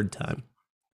is the third time.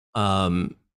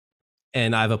 Um,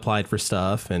 and I've applied for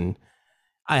stuff, and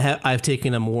I've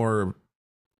taken a more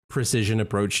precision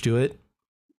approach to it,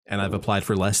 and I've applied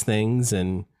for less things,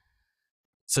 and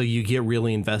so you get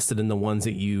really invested in the ones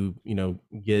that you know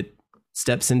get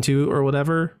steps into or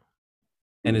whatever,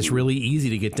 and it's really easy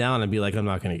to get down and be like, I'm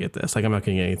not going to get this, like I'm not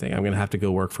going to get anything, I'm going to have to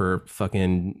go work for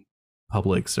fucking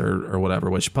Publix or whatever,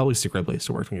 which Publix is a great place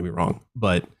to work, don't get me wrong,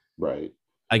 but Right.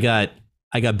 I got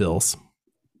bills,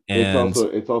 and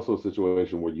It's also a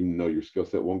situation where you know your skill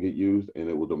set won't get used, and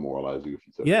it will demoralize you if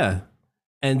you took it. yeah.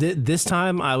 And this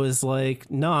time I was like,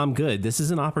 no, I'm good. This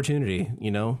is an opportunity,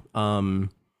 you know.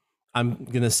 I'm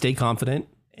gonna stay confident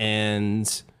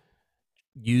and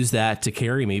use that to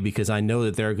carry me because I know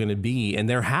that there are going to be, and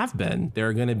there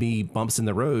are going to be bumps in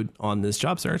the road on this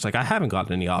job search. Like I haven't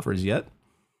gotten any offers yet.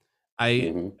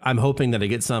 I'm hoping that I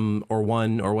get some or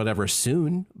one or whatever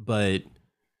soon, but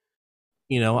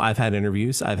you know, I've had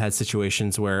interviews. I've had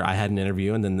situations where I had an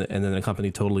interview and then the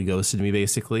company totally ghosted me.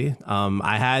 Basically,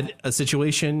 I had a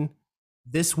situation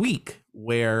this week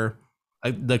where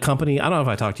the company. I don't know if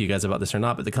I talked to you guys about this or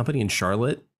not, but the company in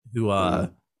Charlotte, who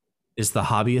is the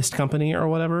hobbyist company or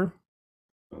whatever,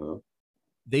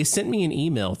 they sent me an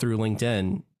email through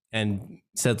LinkedIn and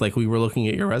said like, we were looking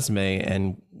at your resume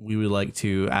and we would like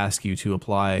to ask you to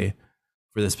apply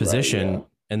for this position. Right, yeah.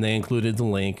 And they included the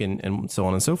link and so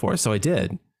on and so forth. So I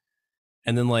did.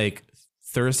 And then like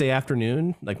Thursday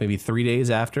afternoon, like maybe 3 days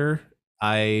after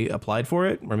I applied for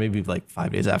it, or maybe like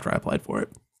 5 days after I applied for it,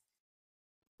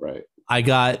 right, I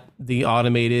got the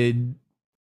automated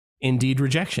Indeed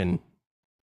rejection.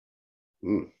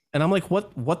 And I'm like,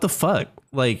 what the fuck?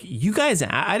 Like you guys,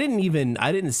 I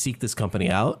didn't seek this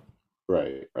company out.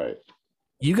 Right.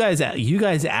 You guys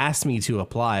asked me to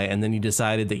apply, and then you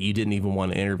decided that you didn't even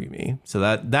want to interview me. So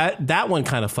that one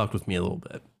kind of fucked with me a little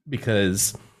bit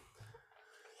because,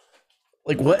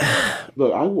 like, what?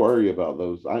 Look, I worry about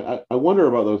those. I wonder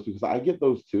about those because I get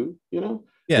those too, you know,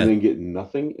 yeah, and then get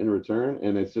nothing in return,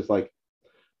 and it's just like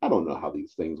I don't know how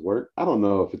these things work. I don't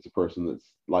know if it's a person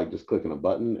that's like just clicking a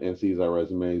button and sees our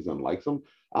resumes and likes them.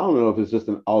 I don't know if it's just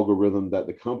an algorithm that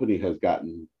the company has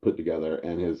gotten put together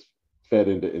and has fed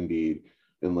into Indeed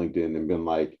and LinkedIn and been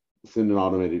like, send an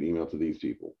automated email to these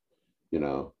people. You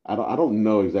know, I don't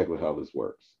know exactly how this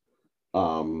works.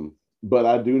 But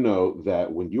I do know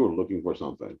that when you are looking for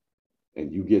something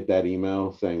and you get that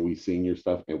email saying we've seen your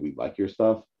stuff and we like your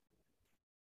stuff,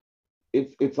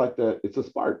 it's like it's a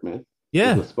spark, man.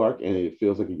 yeah. It's a spark, and it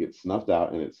feels like it gets snuffed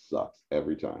out, and it sucks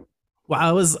every time. Well,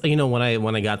 I was, you know, when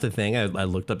I got the thing, I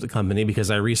looked up the company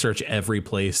because I research every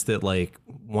place that like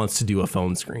wants to do a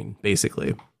phone screen,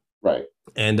 basically. Right.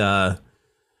 And I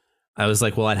was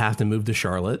like, well, I'd have to move to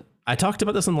Charlotte. I talked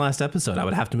about this in the last episode. I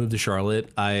would have to move to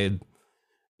Charlotte.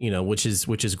 You know, which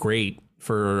is great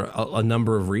for a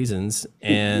number of reasons.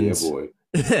 And yeah,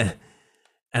 boy.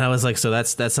 And I was like, so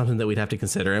that's something that we'd have to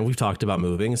consider. And we've talked about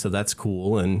moving, so that's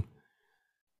cool. And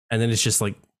then it's just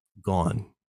like gone.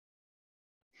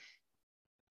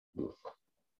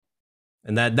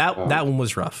 And that one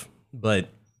was rough, but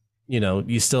you know,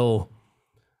 you still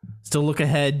look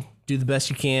ahead, do the best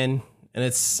you can, and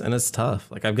it's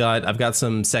tough. Like I've got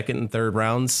some second and third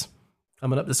rounds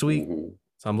coming up this week,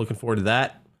 so I'm looking forward to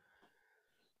that.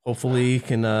 Hopefully,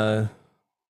 can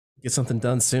get something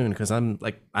done soon because I'm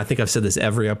like, I think I've said this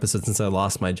every episode since I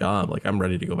lost my job. Like I'm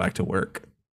ready to go back to work.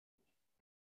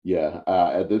 Yeah,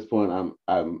 at this point,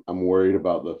 I'm worried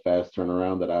about the fast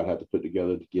turnaround that I'd have to put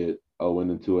together to get Owen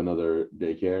into another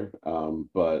daycare.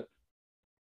 But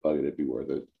it'd be worth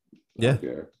it. Yeah.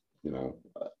 You know,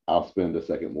 I'll spend a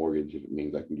second mortgage if it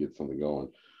means I can get something going.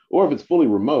 Or if it's fully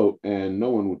remote and no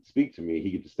one would speak to me,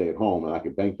 he could just stay at home and I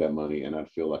could bank that money and I'd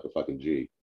feel like a fucking G.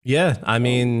 Yeah, I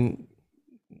mean,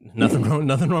 nothing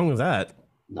wrong with that.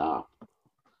 Nah.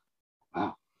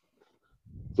 Wow.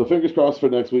 So fingers crossed for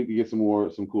next week to get some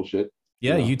cool shit.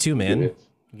 Yeah, you too, man. Hits.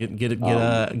 Get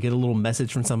a little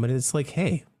message from somebody that's like,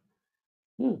 hey,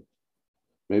 yeah.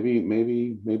 Maybe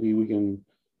we can,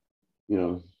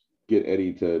 get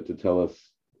Eddie to tell us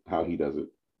how he does it.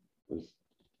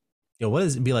 what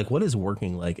is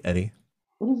working like, Eddie?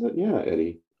 What is it? Yeah,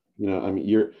 Eddie. I mean,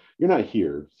 you're not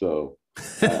here, so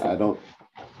I don't.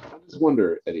 I just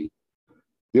wonder, Eddie.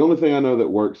 The only thing I know that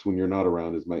works when you're not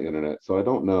around is my internet. So I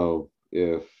don't know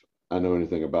if I know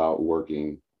anything about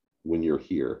working when you're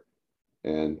here.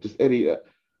 And just Eddie, I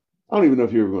don't even know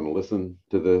if you're ever going to listen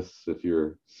to this. If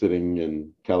you're sitting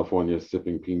in California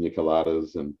sipping pina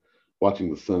coladas and watching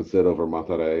the sunset over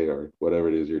Monterey or whatever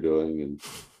it is you're doing, and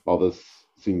all those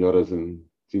senoras and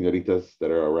senoritas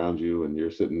that are around you, and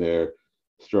you're sitting there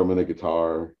strumming a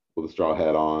guitar with a straw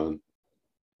hat on,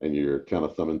 and you're kind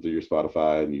of thumbing through your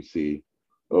Spotify, and you see,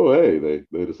 oh hey,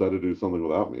 they decided to do something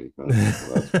without me.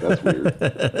 That's weird.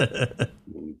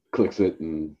 And clicks it,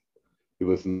 and he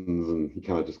listens, and he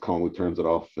kind of just calmly turns it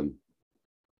off, and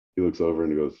he looks over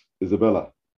and he goes,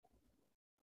 Isabella,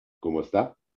 ¿cómo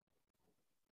está?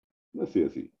 Así,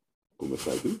 así. ¿Cómo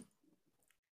está tú?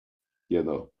 Yeah,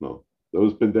 no.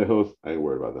 Those pendejos, I ain't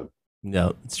worried about them.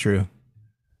 No, it's true.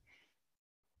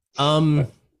 There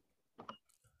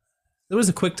was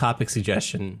a quick topic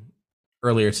suggestion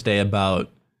earlier today about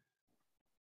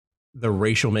the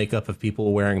racial makeup of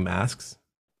people wearing masks.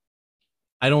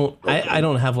 I don't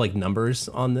have like numbers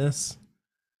on this,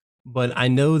 but I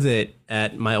know that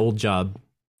at my old job,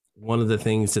 one of the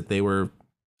things that they were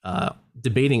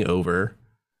debating over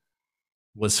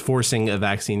was forcing a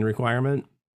vaccine requirement.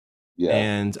 Yeah.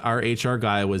 And our HR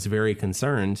guy was very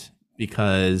concerned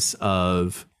because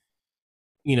of,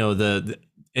 you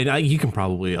can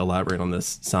probably elaborate on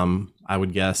this some, I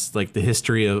would guess, like the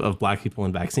history of Black people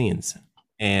and vaccines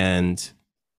and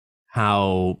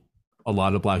how a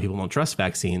lot of Black people don't trust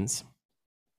vaccines.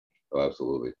 Oh,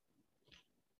 absolutely.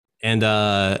 And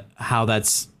how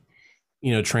that's,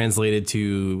 translated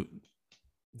to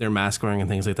their mask wearing and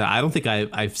things like that. I don't think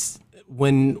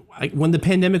when the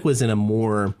pandemic was in a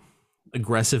more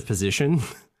aggressive position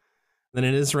than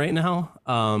it is right now,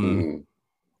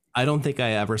 I don't think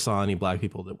I ever saw any Black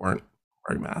people that weren't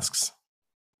wearing masks.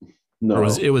 No, or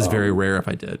it was very rare if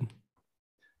I did.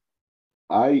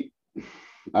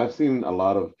 I've seen a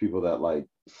lot of people that like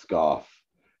scoff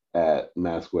at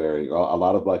mask wearing, or a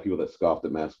lot of Black people that scoffed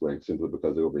at mask wearing simply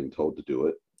because they were being told to do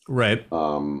it. Right.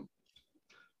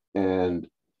 And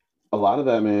a lot of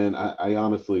that, man, I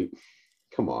honestly,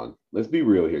 come on, let's be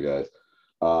real here, guys.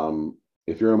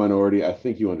 If you're a minority, I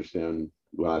think you understand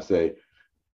when I say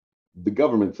the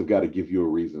governments have got to give you a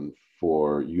reason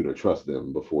for you to trust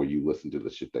them before you listen to the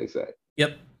shit they say.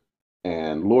 Yep.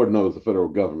 And Lord knows the federal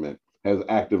government has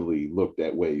actively looked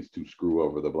at ways to screw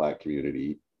over the Black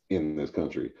community in this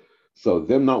country. So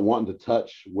them not wanting to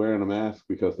touch wearing a mask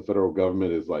because the federal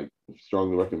government is like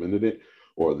strongly recommended it,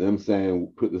 or them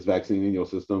saying put this vaccine in your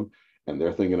system, and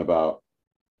they're thinking about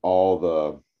all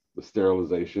the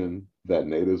sterilization that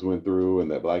natives went through and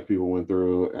that Black people went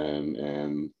through,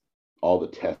 and all the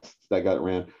tests that got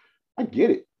ran. I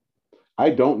get it. I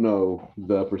don't know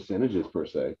the percentages per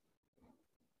se.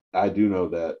 I do know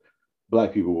that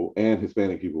Black people and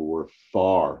Hispanic people were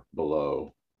far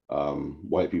below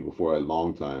white people for a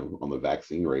long time on the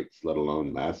vaccine rates, let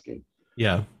alone masking.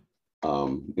 Yeah.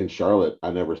 In Charlotte,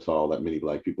 I never saw that many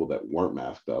Black people that weren't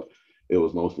masked up. It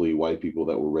was mostly white people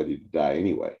that were ready to die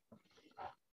anyway.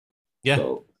 Yeah.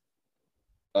 So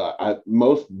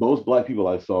most Black people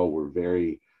I saw were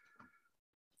very,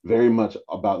 very much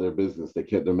about their business. They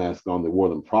kept their masks on. They wore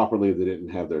them properly. They didn't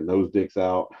have their nose dicks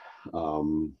out.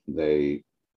 They,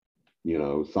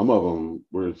 some of them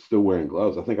were still wearing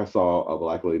gloves. I think I saw a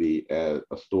Black lady at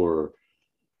a store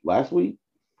last week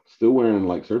still wearing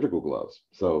like surgical gloves.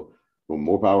 So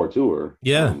more power to her.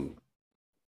 Yeah.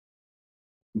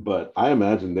 But I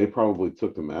imagine they probably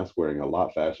took the mask wearing a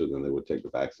lot faster than they would take the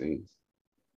vaccines.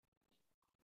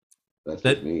 That's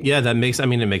just me. Yeah, it makes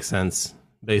sense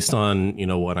based on,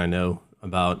 what I know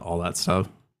about all that stuff.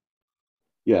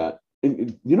 Yeah.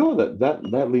 And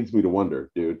that leads me to wonder,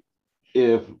 dude,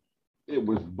 if it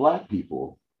was Black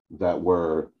people that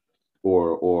were,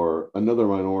 or another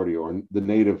minority or the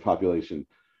native population,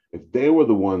 if they were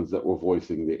the ones that were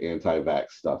voicing the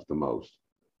anti-vax stuff the most,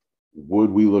 would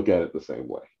we look at it the same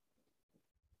way?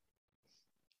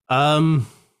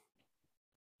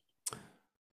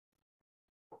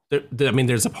 I mean,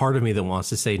 there's a part of me that wants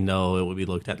to say no, it would be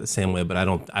looked at the same way, but I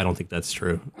don't think that's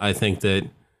true. I think that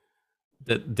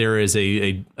there is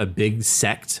a big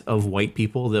sect of white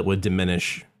people that would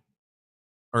diminish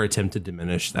or attempt to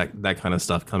diminish that kind of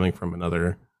stuff coming from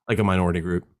another, like a minority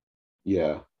group.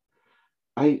 Yeah,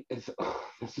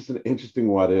 that's just an interesting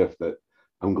what if that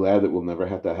I'm glad that we'll never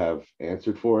have to have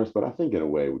answered for us, but I think in a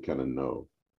way we kind of know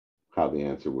how the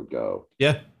answer would go.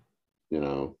 Yeah. You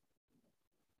know,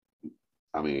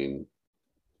 I mean,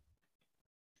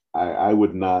 I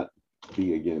would not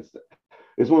be against it.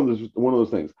 It's one of those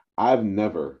things. I've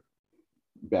never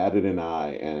batted an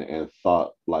eye and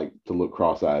thought like to look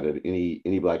cross-eyed at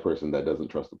any black person that doesn't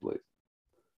trust the police.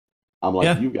 I'm like,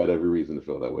 Yeah. you got every reason to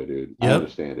feel that way, dude. I Yep.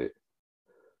 understand it.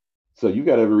 So you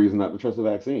got every reason not to trust the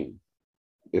vaccine.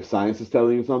 If science is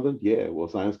telling you something, yeah, well,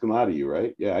 science can lie to you,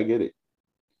 right? Yeah, I get it.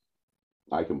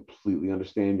 I completely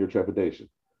understand your trepidation.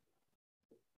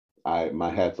 My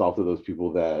hat's off to those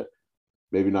people that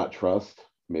maybe not trust,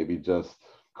 maybe just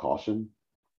caution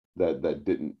that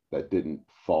didn't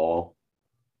fall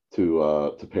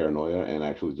to paranoia and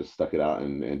actually just stuck it out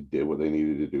and did what they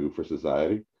needed to do for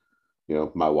society. You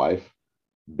know, my wife,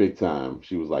 big time.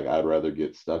 She was like, I'd rather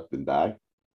get stuck than die.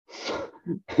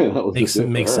 And that was just it for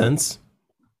Makes her. sense.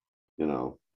 You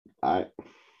know, I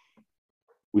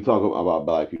we talk about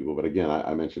black people, but again,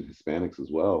 I mentioned Hispanics as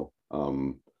well.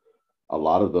 A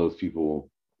lot of those people,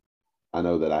 I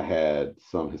know that I had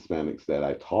some Hispanics that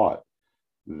I taught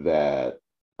that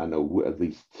I know at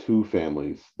least two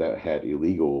families that had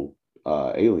illegal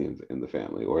aliens in the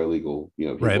family or illegal,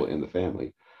 people Right. in the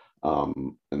family.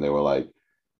 And they were like,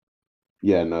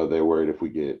 yeah, no, they're worried if we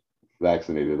get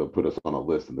vaccinated, they'll put us on a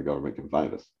list and the government can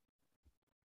find us.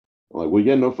 I'm like, well,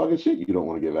 yeah, no fucking shit. You don't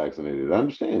want to get vaccinated. I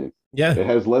understand. Yeah. It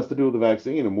has less to do with the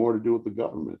vaccine and more to do with the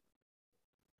government.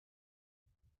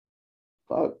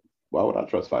 Fuck. Why would I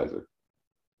trust Pfizer?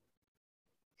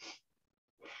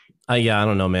 Yeah, I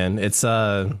don't know, man. It's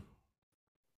an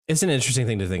interesting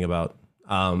thing to think about.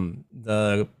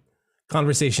 The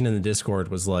conversation in the Discord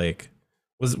was like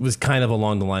was kind of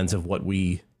along the lines of what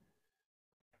we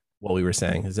were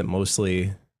saying. Is it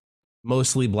mostly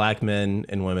black men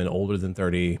and women older than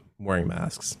 30 wearing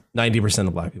masks? 90%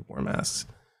 of black people wear masks.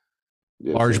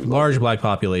 Yeah, Large black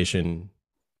population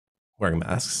wearing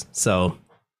masks. So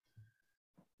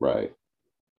right.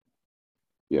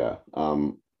 Yeah.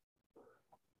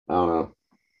 I don't know.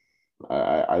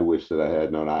 I wish that I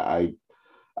had known. I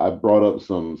brought up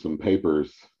some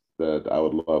papers that I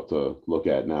would love to look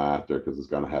at now after because it's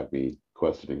gonna have me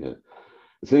questioning it.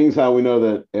 Seeing as how we know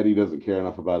that Eddie doesn't care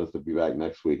enough about us to be back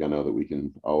next week, I know that we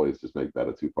can always just make that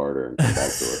a two-parter and come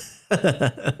back to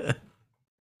it.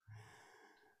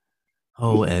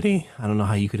 Oh, Eddie, I don't know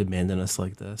how you could abandon us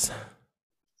like this.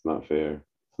 It's not fair.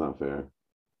 It's not fair.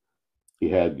 He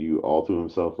had you all to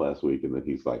himself last week, and then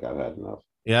he's like, "I've had enough."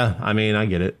 Yeah, I mean, I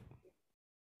get it.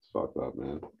 It's fucked up,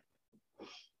 man.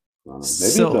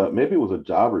 So Maybe it was a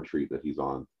job retreat that he's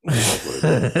on.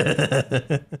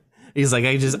 he's like,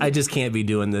 I just can't be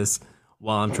doing this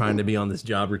while I'm trying to be on this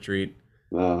job retreat.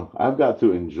 No, I've got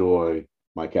to enjoy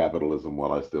my capitalism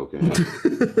while I still can.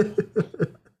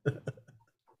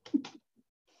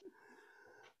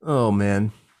 Oh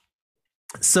man.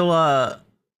 So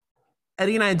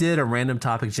Eddie and I did a random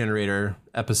topic generator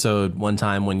episode one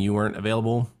time when you weren't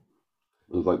available.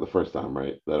 It was like the first time,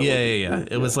 right? Yeah.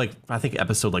 It was like, I think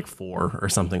episode like 4 or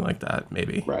something like that,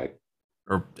 maybe. Right.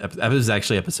 Or it was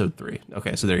actually episode 3.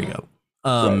 Okay, so there you go.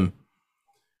 Right.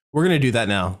 We're gonna do that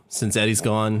now since Eddie's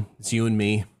gone. It's you and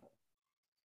me.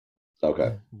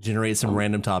 Okay. Generate some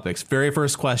random topics. Very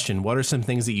first question: what are some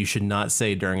things that you should not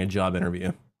say during a job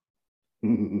interview?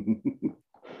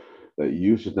 That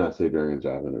you should not say during a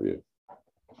job interview.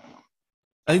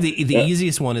 I think the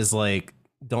easiest one is like,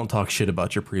 don't talk shit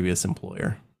about your previous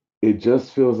employer. It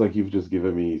just feels like you've just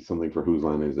given me something for whose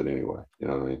line is it anyway. You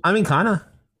know what I mean? I mean, kind of.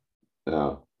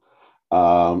 No.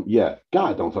 Yeah.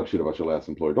 God, don't talk shit about your last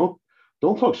employer.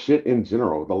 Don't talk shit in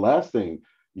general. The last thing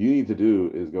you need to do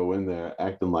is go in there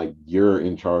acting like you're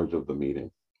in charge of the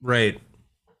meeting. Right.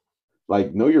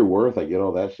 Like, know your worth. I get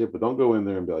all that shit, but don't go in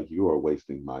there and be like, you are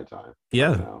wasting my time.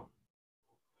 Yeah. Right now.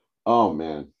 Oh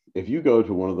man, if you go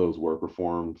to one of those work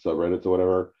reform subreddits or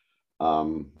whatever,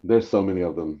 there's so many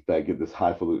of them that get this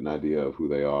highfalutin idea of who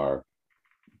they are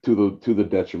to the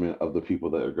detriment of the people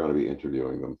that are going to be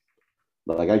interviewing them.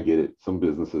 Like, I get it. Some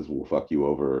businesses will fuck you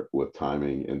over with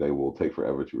timing and they will take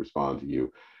forever to respond to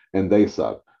you, and they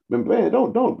suck. But man,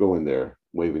 don't go in there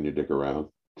waving your dick around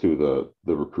to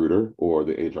the recruiter or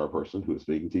the HR person who is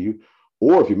speaking to you.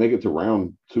 Or if you make it to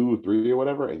round 2 or 3 or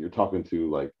whatever, and you're talking to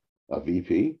like a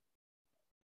VP,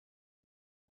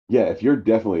 Yeah, if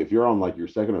you're on like your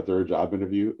second or third job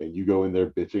interview and you go in there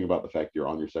bitching about the fact you're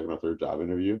on your second or third job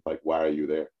interview, like why are you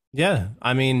there? Yeah,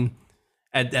 I mean,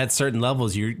 at certain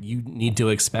levels, you need to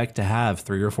expect to have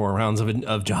 3 or 4 rounds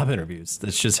of job interviews.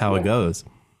 That's just how it Yeah. goes.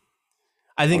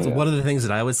 I Oh think yeah. one of the things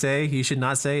that I would say you should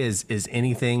not say is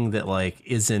anything that like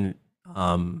isn't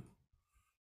um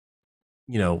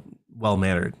well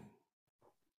mannered.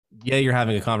 Yeah, you're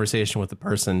having a conversation with the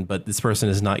person, but this person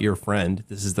is not your friend.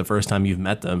 This is the first time you've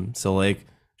met them. So like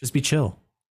just be chill.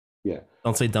 Yeah.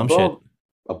 Don't say dumb shit.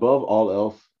 Above all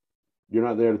else, you're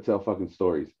not there to tell fucking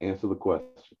stories. Answer the question.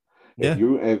 Yeah.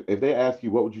 If they ask you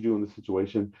what would you do in this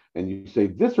situation, and you say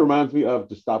this reminds me of,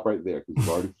 just stop right there because you've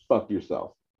already fucked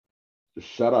yourself. Just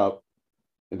shut up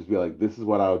and just be like, this is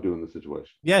what I would do in this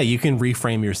situation. Yeah, you can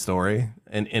reframe your story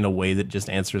in a way that just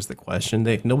answers the question.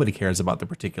 Nobody cares about the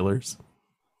particulars.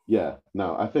 Yeah,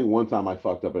 no, I think one time I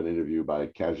fucked up an interview by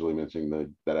casually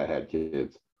mentioning that I had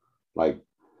kids. Like,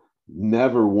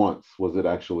 never once was it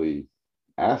actually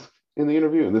asked in the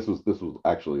interview, and this was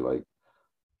actually like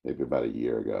maybe about a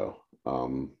year ago.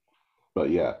 But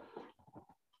yeah,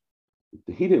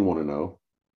 he didn't want to know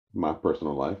my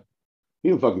personal life. He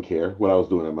didn't fucking care what I was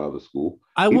doing at my other school.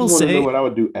 I He will just wanted to know say what I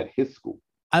would do at his school.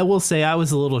 I will say I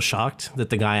was a little shocked that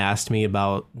the guy asked me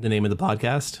about the name of the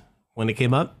podcast when it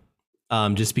came up.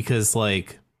 Just because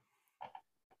like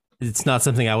it's not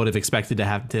something I would have expected to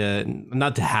have to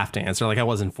not to have to answer. Like I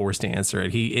wasn't forced to answer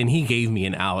it. He gave me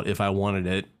an out if I wanted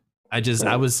it. I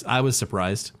was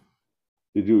surprised.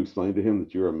 Did you explain to him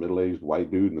that you're a middle-aged white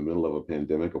dude in the middle of a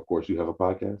pandemic? Of course you have a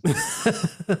podcast.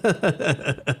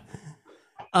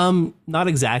 Not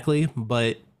exactly,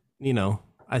 but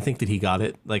I think that he got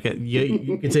it. Like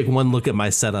you can take one look at my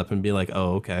setup and be like,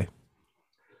 oh, okay.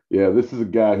 Yeah, this is a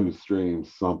guy who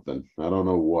streams something. I don't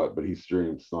know what, but he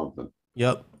streams something.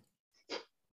 Yep.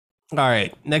 All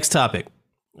right, next topic.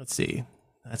 Let's see.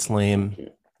 That's lame.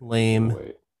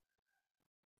 Lame.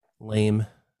 Lame.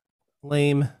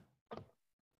 Lame.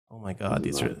 Oh my god,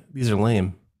 these are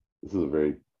lame. This is a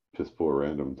very piss poor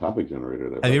random topic generator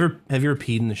there. Have you ever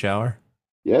peed in the shower?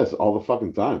 Yes, all the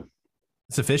fucking time.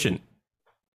 It's efficient.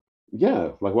 Yeah,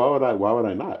 like why would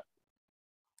I not?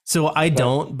 So I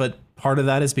don't, but part of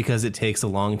that is because it takes a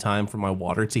long time for my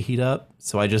water to heat up.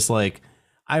 So I just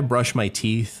I brush my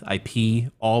teeth, I pee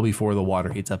all before the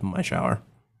water heats up in my shower.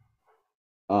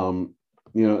 And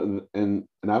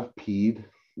I've peed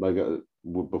like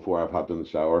before I've hopped in the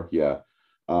shower. Yeah.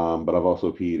 But I've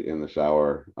also peed in the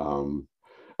shower.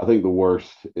 I think the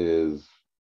worst is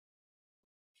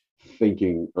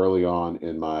thinking early on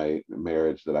in my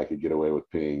marriage that I could get away with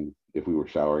peeing if we were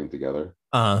showering together.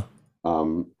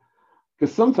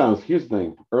 Because sometimes here's the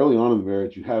thing: early on in the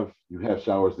marriage, you have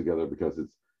showers together because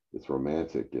it's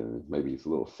romantic and maybe it's a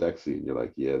little sexy, and you're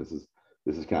like, yeah, this is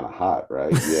kind of hot,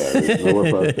 right? Yeah,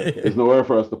 there's nowhere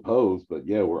for us to pose, but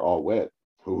yeah, we're all wet.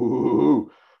 Ooh.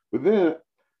 But then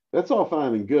that's all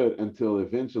fine and good until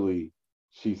eventually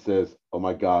she says, "Oh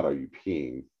my God, are you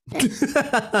peeing?"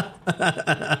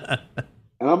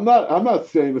 And I'm not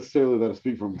saying necessarily that I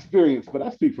speak from experience, but I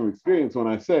speak from experience when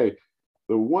I say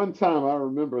the one time I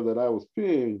remember that I was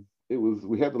peeing,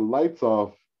 we had the lights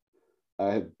off.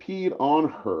 I had peed on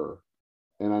her,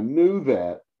 and I knew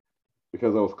that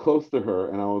because I was close to her,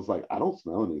 and I was like, I don't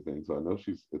smell anything, so I know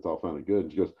it's all fine and good.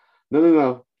 And she goes, no, no,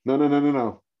 no, no, no, no, no,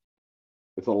 no.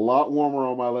 It's a lot warmer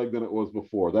on my leg than it was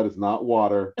before. That is not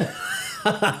water.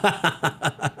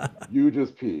 You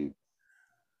just peed.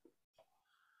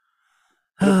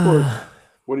 And of course,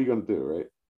 what are you going to do, right?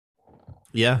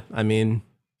 Yeah, I mean,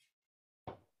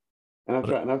 and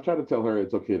I've tried to tell her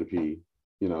it's okay to pee,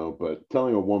 but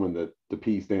telling a woman that to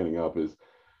pee standing up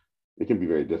it can be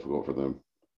very difficult for them.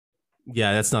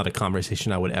 Yeah, that's not a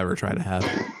conversation I would ever try to have.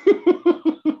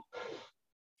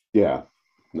 Yeah,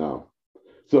 no.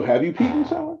 So have you peed in the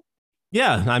shower?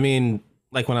 Yeah, I mean,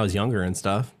 like when I was younger and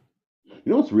stuff.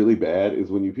 You know what's really bad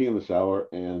is when you pee in the shower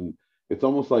and it's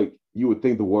almost like you would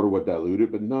think the water would dilute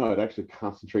it, but no, it actually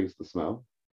concentrates the smell.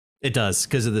 It does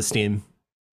because of the steam.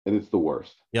 And it's the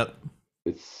worst. Yep.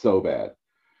 It's so bad.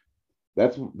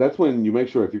 That's when you make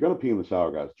sure if you're going to pee in the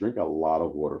shower, guys, drink a lot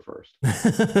of water first.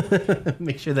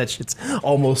 Make sure that shit's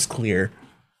almost clear.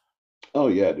 Oh,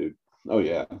 yeah, dude. Oh,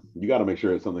 yeah. You got to make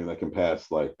sure it's something that can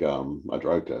pass like a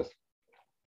drug test.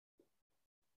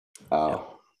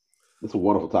 It's a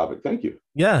wonderful topic. Thank you.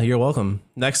 Yeah, you're welcome.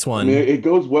 Next one. I mean, it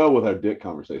goes well with our dick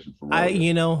conversation.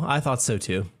 I thought so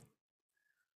too.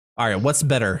 All right, what's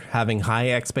better, having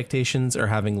high expectations or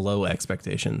having low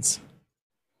expectations?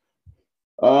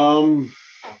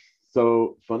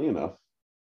 So funny enough,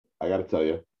 I got to tell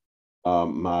you,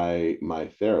 My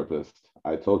therapist,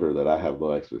 I told her that I have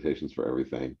low expectations for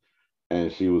everything,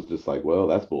 and she was just like, "Well,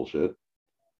 that's bullshit."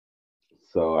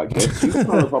 So I guess she's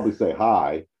trying to probably say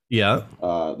high, Yeah.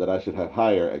 that I should have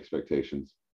higher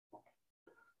expectations.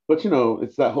 But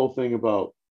it's that whole thing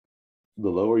about the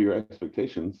lower your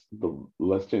expectations, the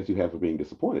less chance you have of being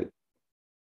disappointed.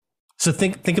 So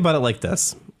think about it like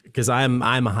this, because I'm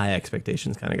a high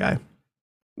expectations kind of guy.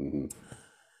 Mm-hmm.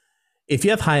 If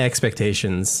you have high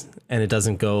expectations and it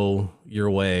doesn't go your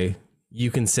way,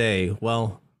 you can say,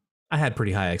 well, I had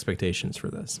pretty high expectations for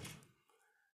this.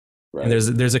 Right. And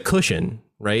there's a cushion,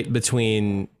 right,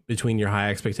 between your high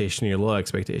expectation and your low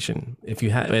expectation. If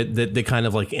you have it, that kind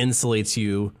of like insulates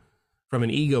you from an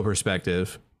ego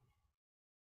perspective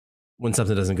when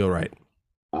something doesn't go right.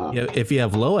 Yeah, if you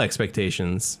have low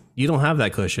expectations, you don't have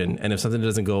that cushion, and if something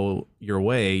doesn't go your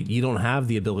way, you don't have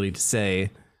the ability to say,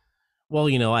 well,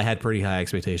 I had pretty high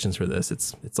expectations for this.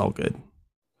 It's all good.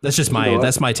 That's just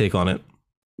that's my take on it.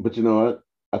 But you know what?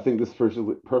 I think this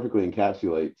perfectly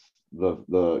encapsulates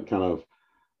the kind of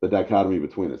the dichotomy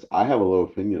between us. I have a low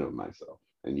opinion of myself,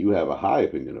 and you have a high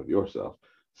opinion of yourself.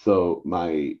 So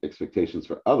my expectations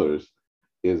for others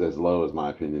is as low as my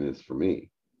opinion is for me.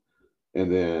 And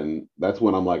then that's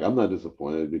when I'm like, I'm not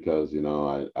disappointed because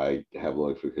I have low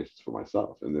expectations for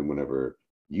myself. And then whenever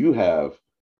you have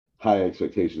high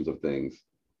expectations of things,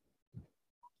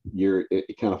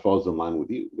 it kind of falls in line with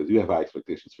you because you have high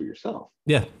expectations for yourself.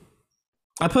 Yeah,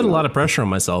 I put a lot of pressure on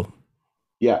myself.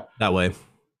 Yeah, that way.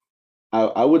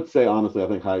 I would say honestly, I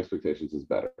think high expectations is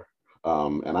better,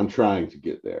 and I'm trying to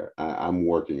get there. I'm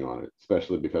working on it,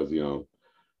 especially because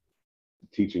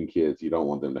teaching kids, you don't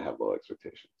want them to have low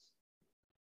expectations.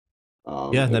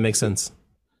 Yeah, that makes sense.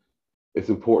 It's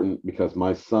important because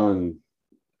my son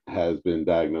has been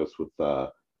diagnosed with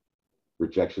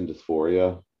rejection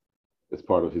dysphoria as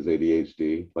part of his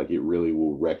ADHD. Like it really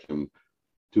will wreck him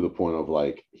to the point of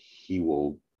like he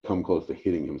will come close to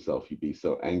hitting himself. He'd be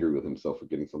so angry with himself for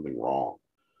getting something wrong.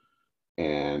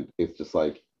 And it's just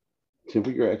like temper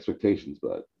your expectations,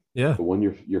 bud. Yeah. But when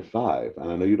you're 5,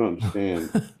 and I know you don't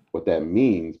understand what that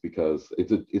means because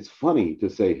it's funny to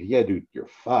say, yeah, dude, you're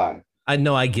 5. I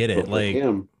know, I get it.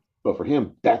 But for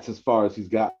him, that's as far as he's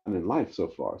gotten in life so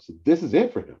far. So this is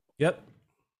it for him. Yep.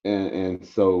 And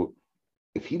so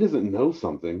if he doesn't know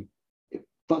something, it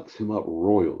fucks him up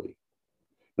royally.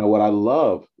 Now, what I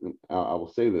love, I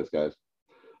will say this, guys.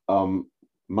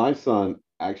 My son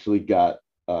actually got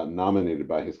nominated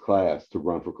by his class to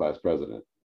run for class president.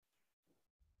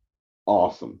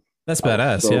 Awesome. That's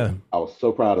badass. Yeah. I was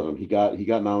so proud of him. He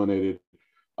got nominated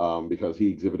because he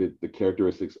exhibited the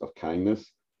characteristics of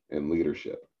kindness and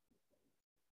leadership.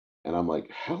 And I'm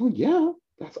like, hell yeah,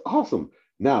 that's awesome.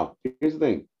 Now, here's the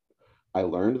thing. I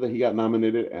learned that he got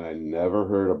nominated and I never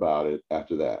heard about it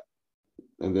after that.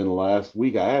 And then last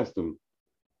week I asked him,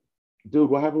 dude,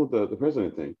 what happened with the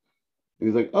president thing? And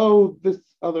he's like, oh, this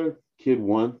other kid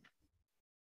won.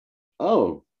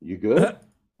 Oh, you good?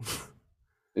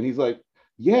 And he's like,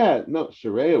 yeah, no,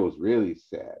 Sharia was really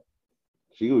sad.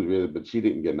 But she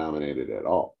didn't get nominated at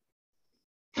all.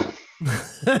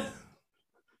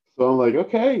 So I'm like,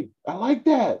 okay, I like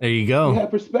that. There you go. You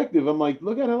have perspective. I'm like,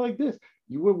 look at it like this.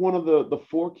 You were one of the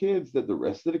 4 kids that the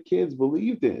rest of the kids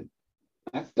believed in.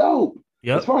 That's dope.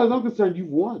 Yep. As far as I'm concerned, you've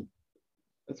won.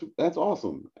 That's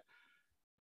awesome.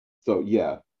 So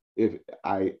yeah,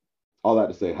 all that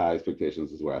to say, high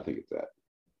expectations is where I think it's at.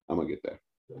 I'm gonna get there.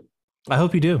 I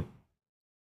hope you do.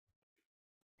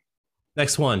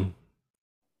 Next one.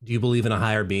 Do you believe in a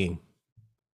higher being?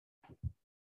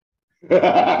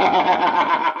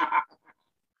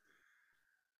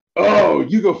 Oh,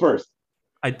 you go first.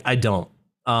 I don't.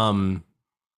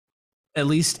 At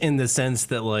least in the sense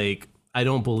that like I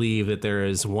don't believe that there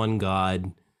is one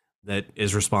God that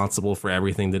is responsible for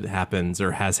everything that happens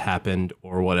or has happened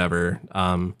or whatever.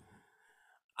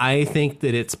 I think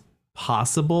that it's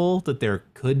possible that there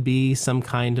could be some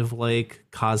kind of like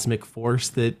cosmic force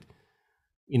that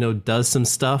does some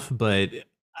stuff, but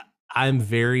I'm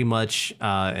very much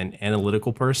an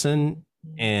analytical person,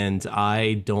 and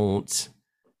I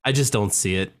just don't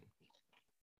see it.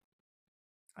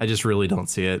 I just really don't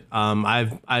see it.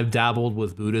 I've dabbled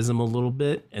with Buddhism a little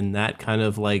bit, and that kind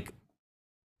of like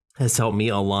has helped me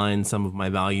align some of my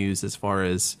values as far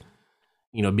as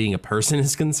being a person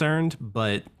is concerned.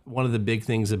 But one of the big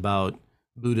things about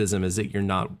Buddhism is that you're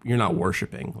not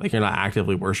worshiping, like you're not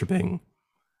actively worshiping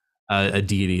a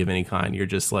deity of any kind. You're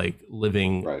just like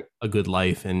living a good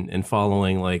life and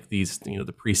following like these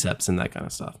the precepts and that kind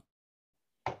of stuff.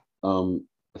 A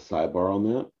sidebar on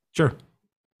that, sure,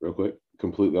 real quick,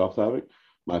 completely off topic.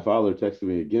 My father texted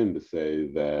me again to say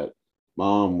that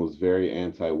Mom was very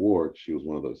anti-war. She was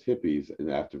one of those hippies,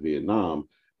 and after Vietnam,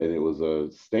 and it was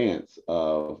a stance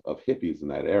of hippies in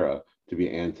that era to be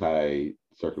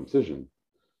anti-circumcision.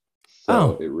 So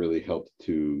Oh, it really helped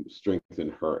to strengthen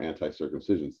her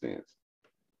anti-circumcision stance.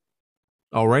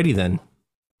 alrighty then.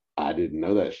 I didn't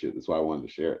know that shit. That's why I wanted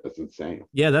to share it. That's insane.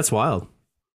 Yeah, that's wild.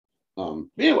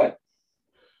 Anyway,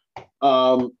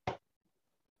 um,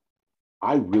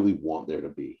 I really want there to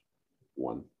be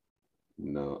one.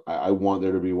 No, I want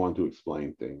there to be one to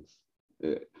explain things.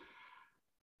 It,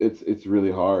 it's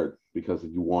really hard because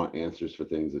you want answers for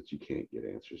things that you can't get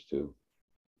answers to,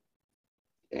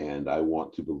 and I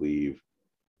want to believe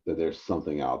that there's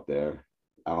something out there.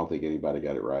 I don't think anybody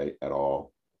got it right at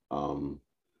all. Um,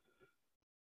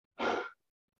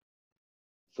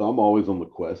 so I'm always on the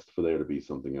quest for there to be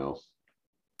something else,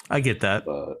 I get that.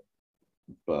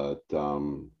 but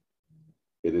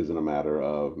it isn't a matter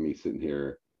of me sitting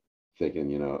here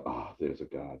thinking, oh, there's a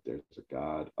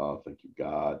God. Oh, thank you,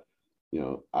 God.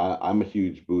 I'm a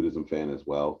huge Buddhism fan as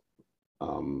well.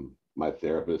 My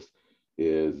therapist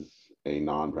is a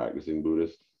non-practicing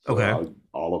Buddhist, so Okay.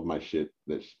 all of my shit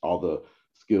all the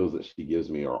skills that she gives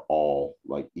me are all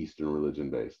like Eastern religion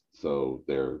based, so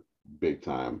they're big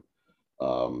time.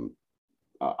 Um,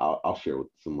 I'll share with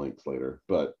some links later,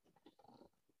 but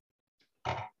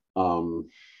um,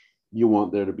 you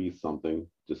want there to be something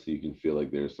just so you can feel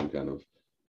like there's some kind of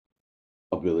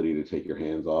ability to take your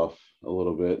hands off a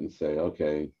little bit and say,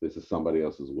 okay, this is somebody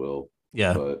else's will.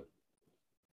 Yeah. But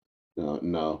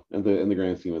no, in the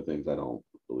grand scheme of things, I don't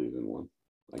believe in one.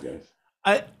 I guess.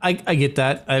 I get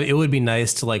that. It would be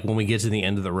nice to like when we get to the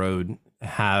end of the road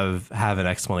have an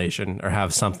explanation or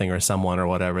have something or someone or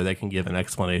whatever that can give an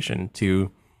explanation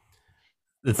to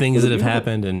the things But that have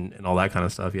happened and all that kind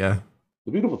of stuff. Yeah.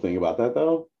 the beautiful thing about that,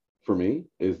 though, for me,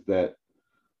 is that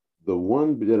the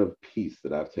one bit of peace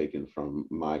that I've taken from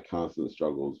my constant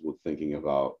struggles with thinking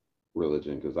about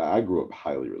religion, because I grew up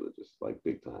highly religious, like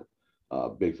big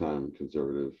time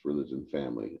conservative religion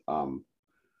family.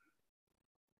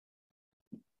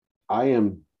 I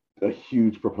am a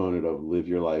huge proponent of live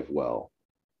your life well.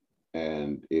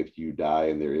 And if you die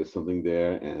and there is something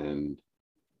there and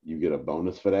you get a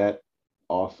bonus for that,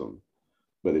 awesome.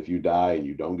 But if you die and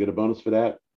you don't get a bonus for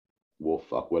that, well,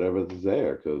 fuck whatever is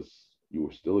there because you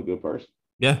were still a good person.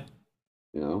 Yeah.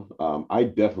 I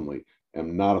definitely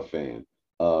am not a fan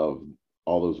of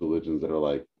all those religions that are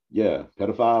like, yeah,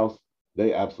 pedophiles,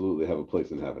 they absolutely have a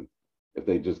place in heaven if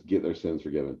they just get their sins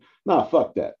forgiven. Nah,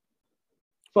 fuck that.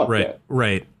 Fuck Right. that.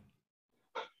 Right.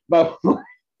 But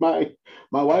my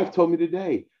my wife told me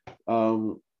today,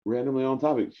 randomly on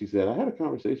topic, she said, I had a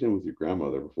conversation with your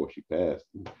grandmother before she passed.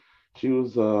 She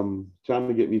was trying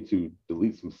to get me to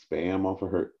delete some spam off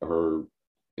of her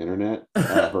internet,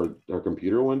 her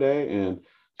computer one day, and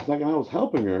she's like, and I was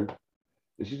helping her,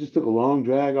 and she just took a long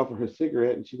drag off of her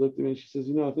cigarette, and she looked at me and she says,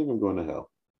 I think I'm going to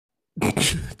hell.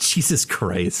 Jesus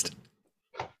Christ.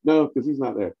 No, because he's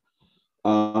not there.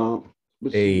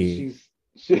 But A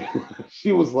she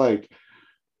she was like,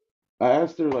 I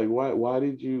asked her like, why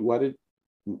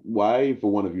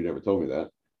for one of you never told me that,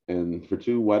 and for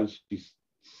two, why did she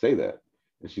say that?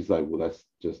 And she's like, well, that's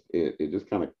just it. It just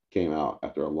kind of came out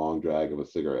after a long drag of a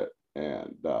cigarette,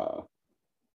 and that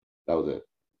was it.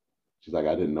 She's like,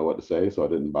 I didn't know what to say, so I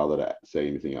didn't bother to say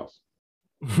anything else.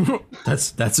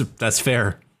 that's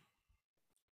fair.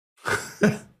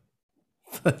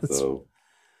 That's, So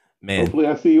man. hopefully,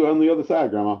 I see you on the other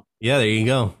side, Grandma. Yeah, there you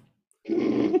go.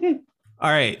 All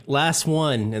right, last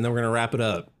one, and then we're gonna wrap it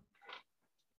up.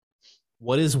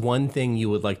 What is one thing you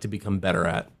would like to become better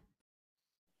at?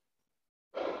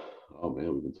 Oh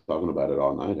man, we've been talking about it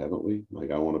all night, haven't we?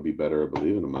 Like, I want to be better at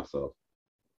believing in myself.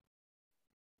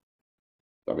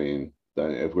 I mean,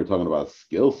 if we're talking about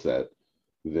skill set,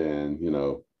 then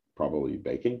probably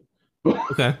baking.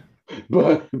 Okay.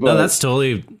 but No, that's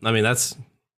totally. I mean, that's.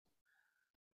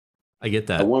 I get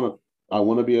I that. want to I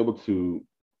want to be able to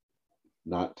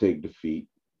not take defeat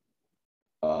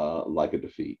like a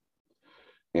defeat,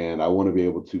 and I want to be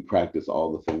able to practice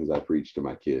all the things I preach to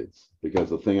my kids, because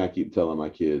the thing I keep telling my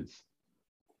kids,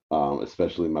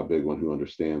 especially my big one who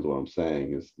understands what I'm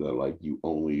saying, is that like you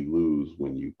only lose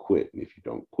when you quit, and if you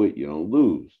don't quit, you don't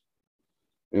lose.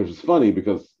 And it was just funny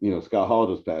because Scott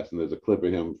Hall just passed, and there's a clip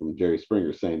of him from Jerry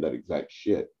Springer saying that exact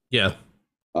shit. Yeah.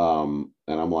 And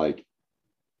I'm like,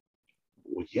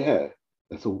 well, yeah,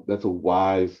 that's a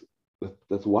wise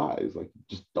that's wise. Like,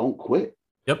 just don't quit.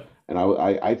 Yep. And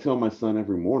I tell my son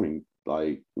every morning,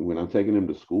 like when I'm taking him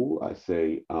to school, I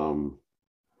say,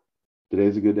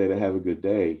 today's a good day to have a good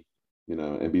day,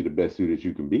 and be the best suited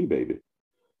you can be, baby.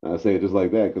 And I say it just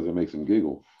like that because it makes him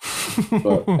giggle.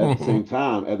 But at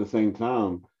the same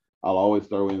time, I'll always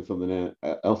throw in something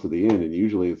else at the end, and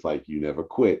usually it's like you never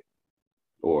quit,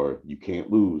 or you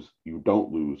can't lose, you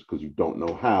don't lose because you don't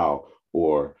know how,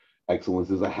 or excellence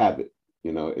is a habit.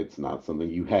 You know, it's not something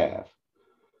you have,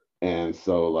 and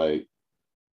so like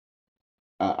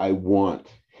I want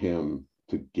him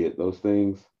to get those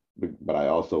things, but I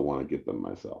also want to get them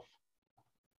myself.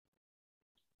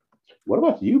 What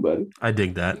about you, buddy? I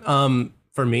dig that.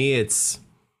 For me, it's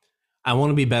I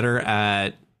want to be better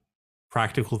at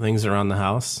practical things around the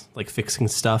house, like fixing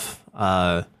stuff,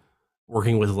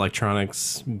 working with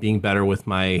electronics, being better with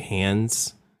my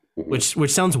hands,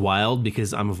 which sounds wild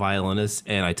because I'm a violinist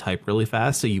and I type really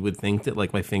fast. So you would think that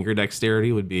like my finger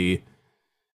dexterity would be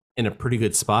in a pretty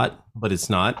good spot, but it's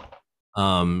not.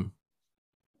 I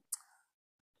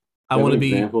want to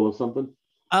be example of something.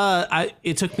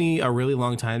 It took me a really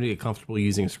long time to get comfortable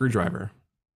using a screwdriver.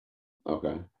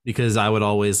 Okay. Because I would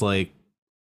always like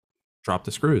drop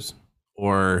the screws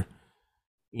or,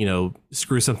 you know,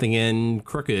 screw something in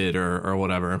crooked or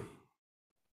whatever.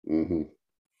 Mm-hmm.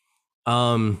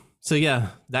 So yeah,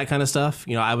 that kind of stuff.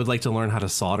 You know, I would like to learn how to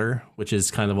solder, which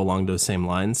is kind of along those same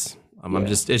lines.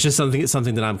 It's just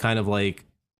something that I'm kind of like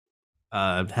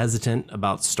hesitant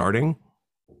about starting.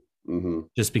 Mm-hmm.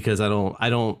 Just because I don't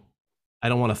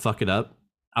want to fuck it up.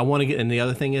 I want to get, and the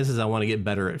other thing is I want to get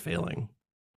better at failing.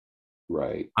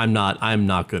 Right. I'm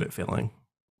not good at failing.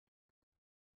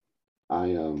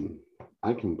 I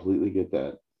completely get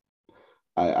that.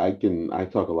 I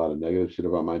talk a lot of negative shit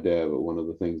about my dad, but one of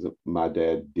the things that my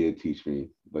dad did teach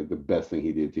me, like the best thing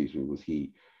he did teach me, was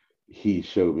he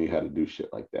showed me how to do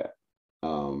shit like that.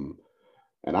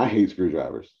 And I hate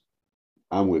screwdrivers.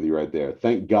 I'm with you right there.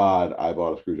 Thank God I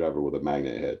bought a screwdriver with a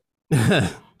magnet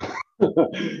head.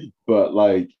 But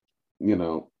like, you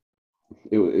know,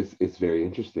 it's very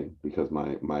interesting because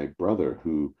my brother,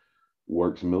 who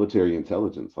works military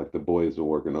intelligence, like the boys are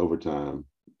working overtime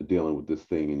dealing with this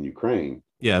thing in Ukraine.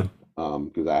 Yeah.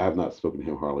 Because I have not spoken to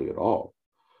him hardly at all.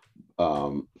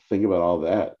 Think about all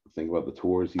that. Think about the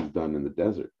tours he's done in the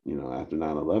desert, you know, after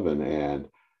 9/11, and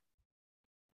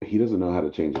he doesn't know how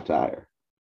to change a tire.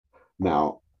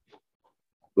 Now,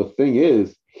 the thing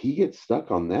is, he gets stuck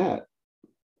on that,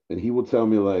 and he will tell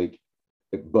me like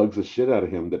it bugs the shit out of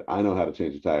him that I know how to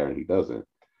change a tire and he doesn't.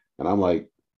 And I'm like,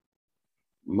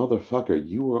 motherfucker,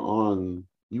 you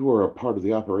were a part of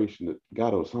the operation that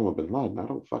got Osama bin Laden. I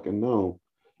don't fucking know.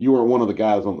 You weren't one of the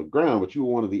guys on the ground, but you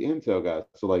were one of the intel guys.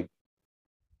 So like,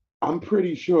 I'm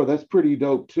pretty sure that's pretty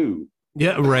dope too.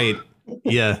 Yeah, right.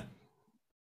 Yeah.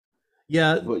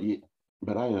 Yeah.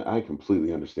 But I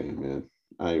completely understand, man.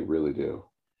 I really do.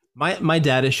 My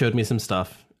dad has showed me some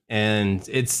stuff, and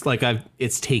it's like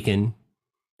it's taken.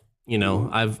 You know,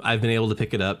 I've been able to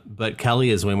pick it up, but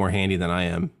Kelly is way more handy than I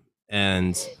am,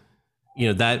 and you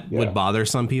know that would bother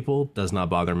some people. Does not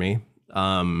bother me.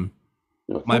 My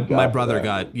brother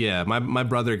got my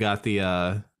brother got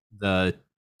the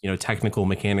you know technical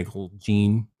mechanical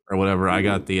gene or whatever. I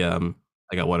got the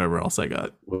I got whatever else I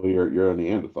got. Well, you're a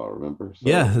Neanderthal, remember? So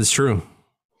yeah, that's true.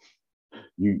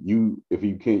 You if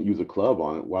you can't use a club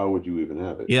on it, why would you even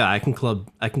have it? Yeah, I can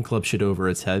club shit over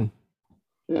its head.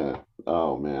 Yeah.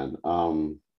 Oh man.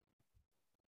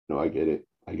 No, I get it.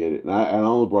 And I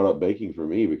only brought up baking for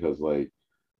me because like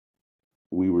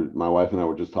my wife and I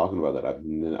were just talking about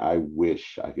that. I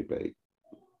wish I could bake,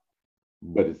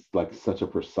 but it's like such a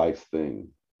precise thing.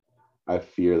 I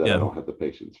fear that I don't have the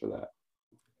patience for that.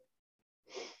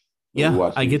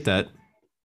 Yeah, I get that.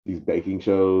 These baking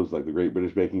shows, like the Great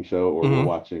British Baking Show, or we're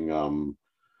watching.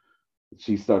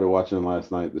 She started watching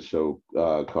last night the show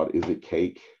called "Is It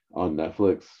Cake" on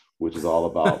Netflix, which is all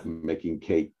about making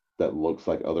cake that looks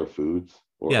like other foods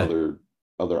or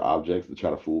other objects to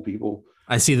try to fool people.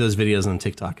 I see those videos on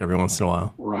TikTok every once in a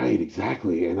while. Right,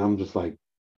 exactly. And I'm just like,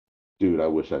 dude, I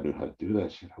wish I knew how to do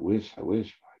that shit. I wish. Like,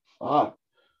 fuck.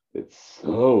 It's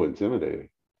so intimidating.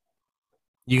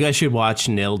 You guys should watch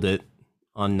Nailed It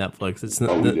on Netflix. It's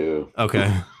not. We do.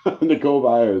 Okay. Nicole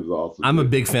Byer is awesome. I'm a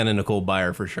big fan of Nicole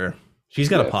Byer for sure. She's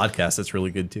got a podcast that's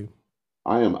really good too.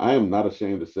 I am not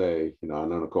ashamed to say, you know, I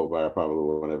know Nicole Byer probably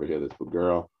won't ever hear this, but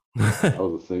girl, if I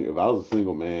was a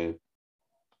single man,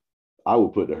 I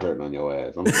would put the hurting on your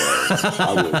ass. I'm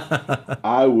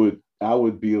sorry. I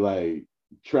would be like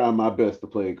trying my best to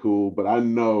play it cool, but I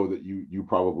know that you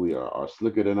probably are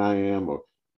slicker than I am, or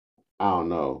I don't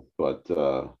know, but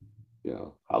you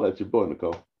know, I'll let your boy,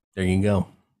 Nicole. There you go.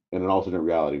 In an alternate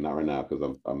reality, not right now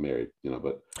because I'm married, you know,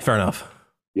 but fair enough.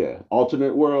 Yeah,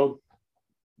 alternate world,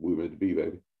 we meant to be,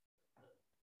 baby.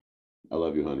 I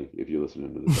love you, honey, if you're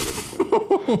listening to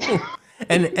this.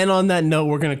 and on that note,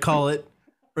 we're gonna call it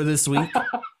for this week.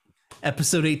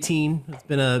 episode 18. It's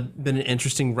been an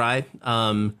interesting ride.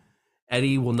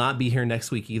 Eddie will not be here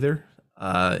next week either.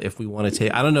 If we want to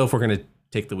take, I don't know if we're going to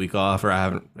take the week off,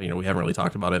 or we haven't really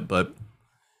talked about it, but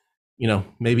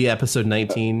maybe episode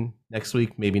 19 next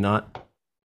week, maybe not.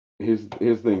 Here's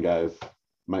the thing, guys.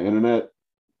 My internet,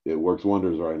 it works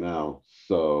wonders right now.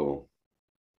 So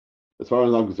as far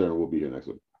as I'm concerned, we'll be here next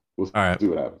week. We'll see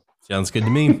what happens. Sounds good to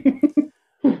me.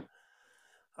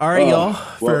 All right, y'all.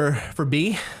 For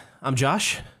B, I'm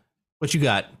Josh. What you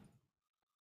got?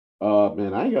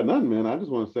 Man, I ain't got nothing, man. I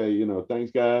just want to say,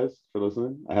 thanks, guys, for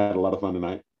listening. I had a lot of fun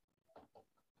tonight.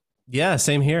 Yeah,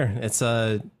 same here. It's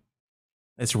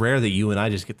rare that you and I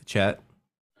just get to chat.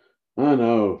 I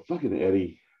know. Fucking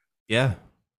Eddie. Yeah.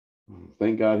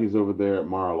 Thank God he's over there at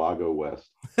Mar-a-Lago West.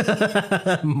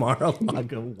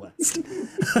 Mar-a-Lago West.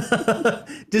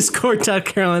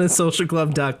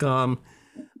 Discord.carolinasocialclub.com.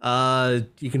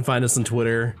 You can find us on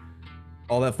Twitter.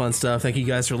 All that fun stuff. Thank you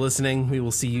guys for listening. We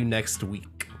will see you next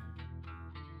week.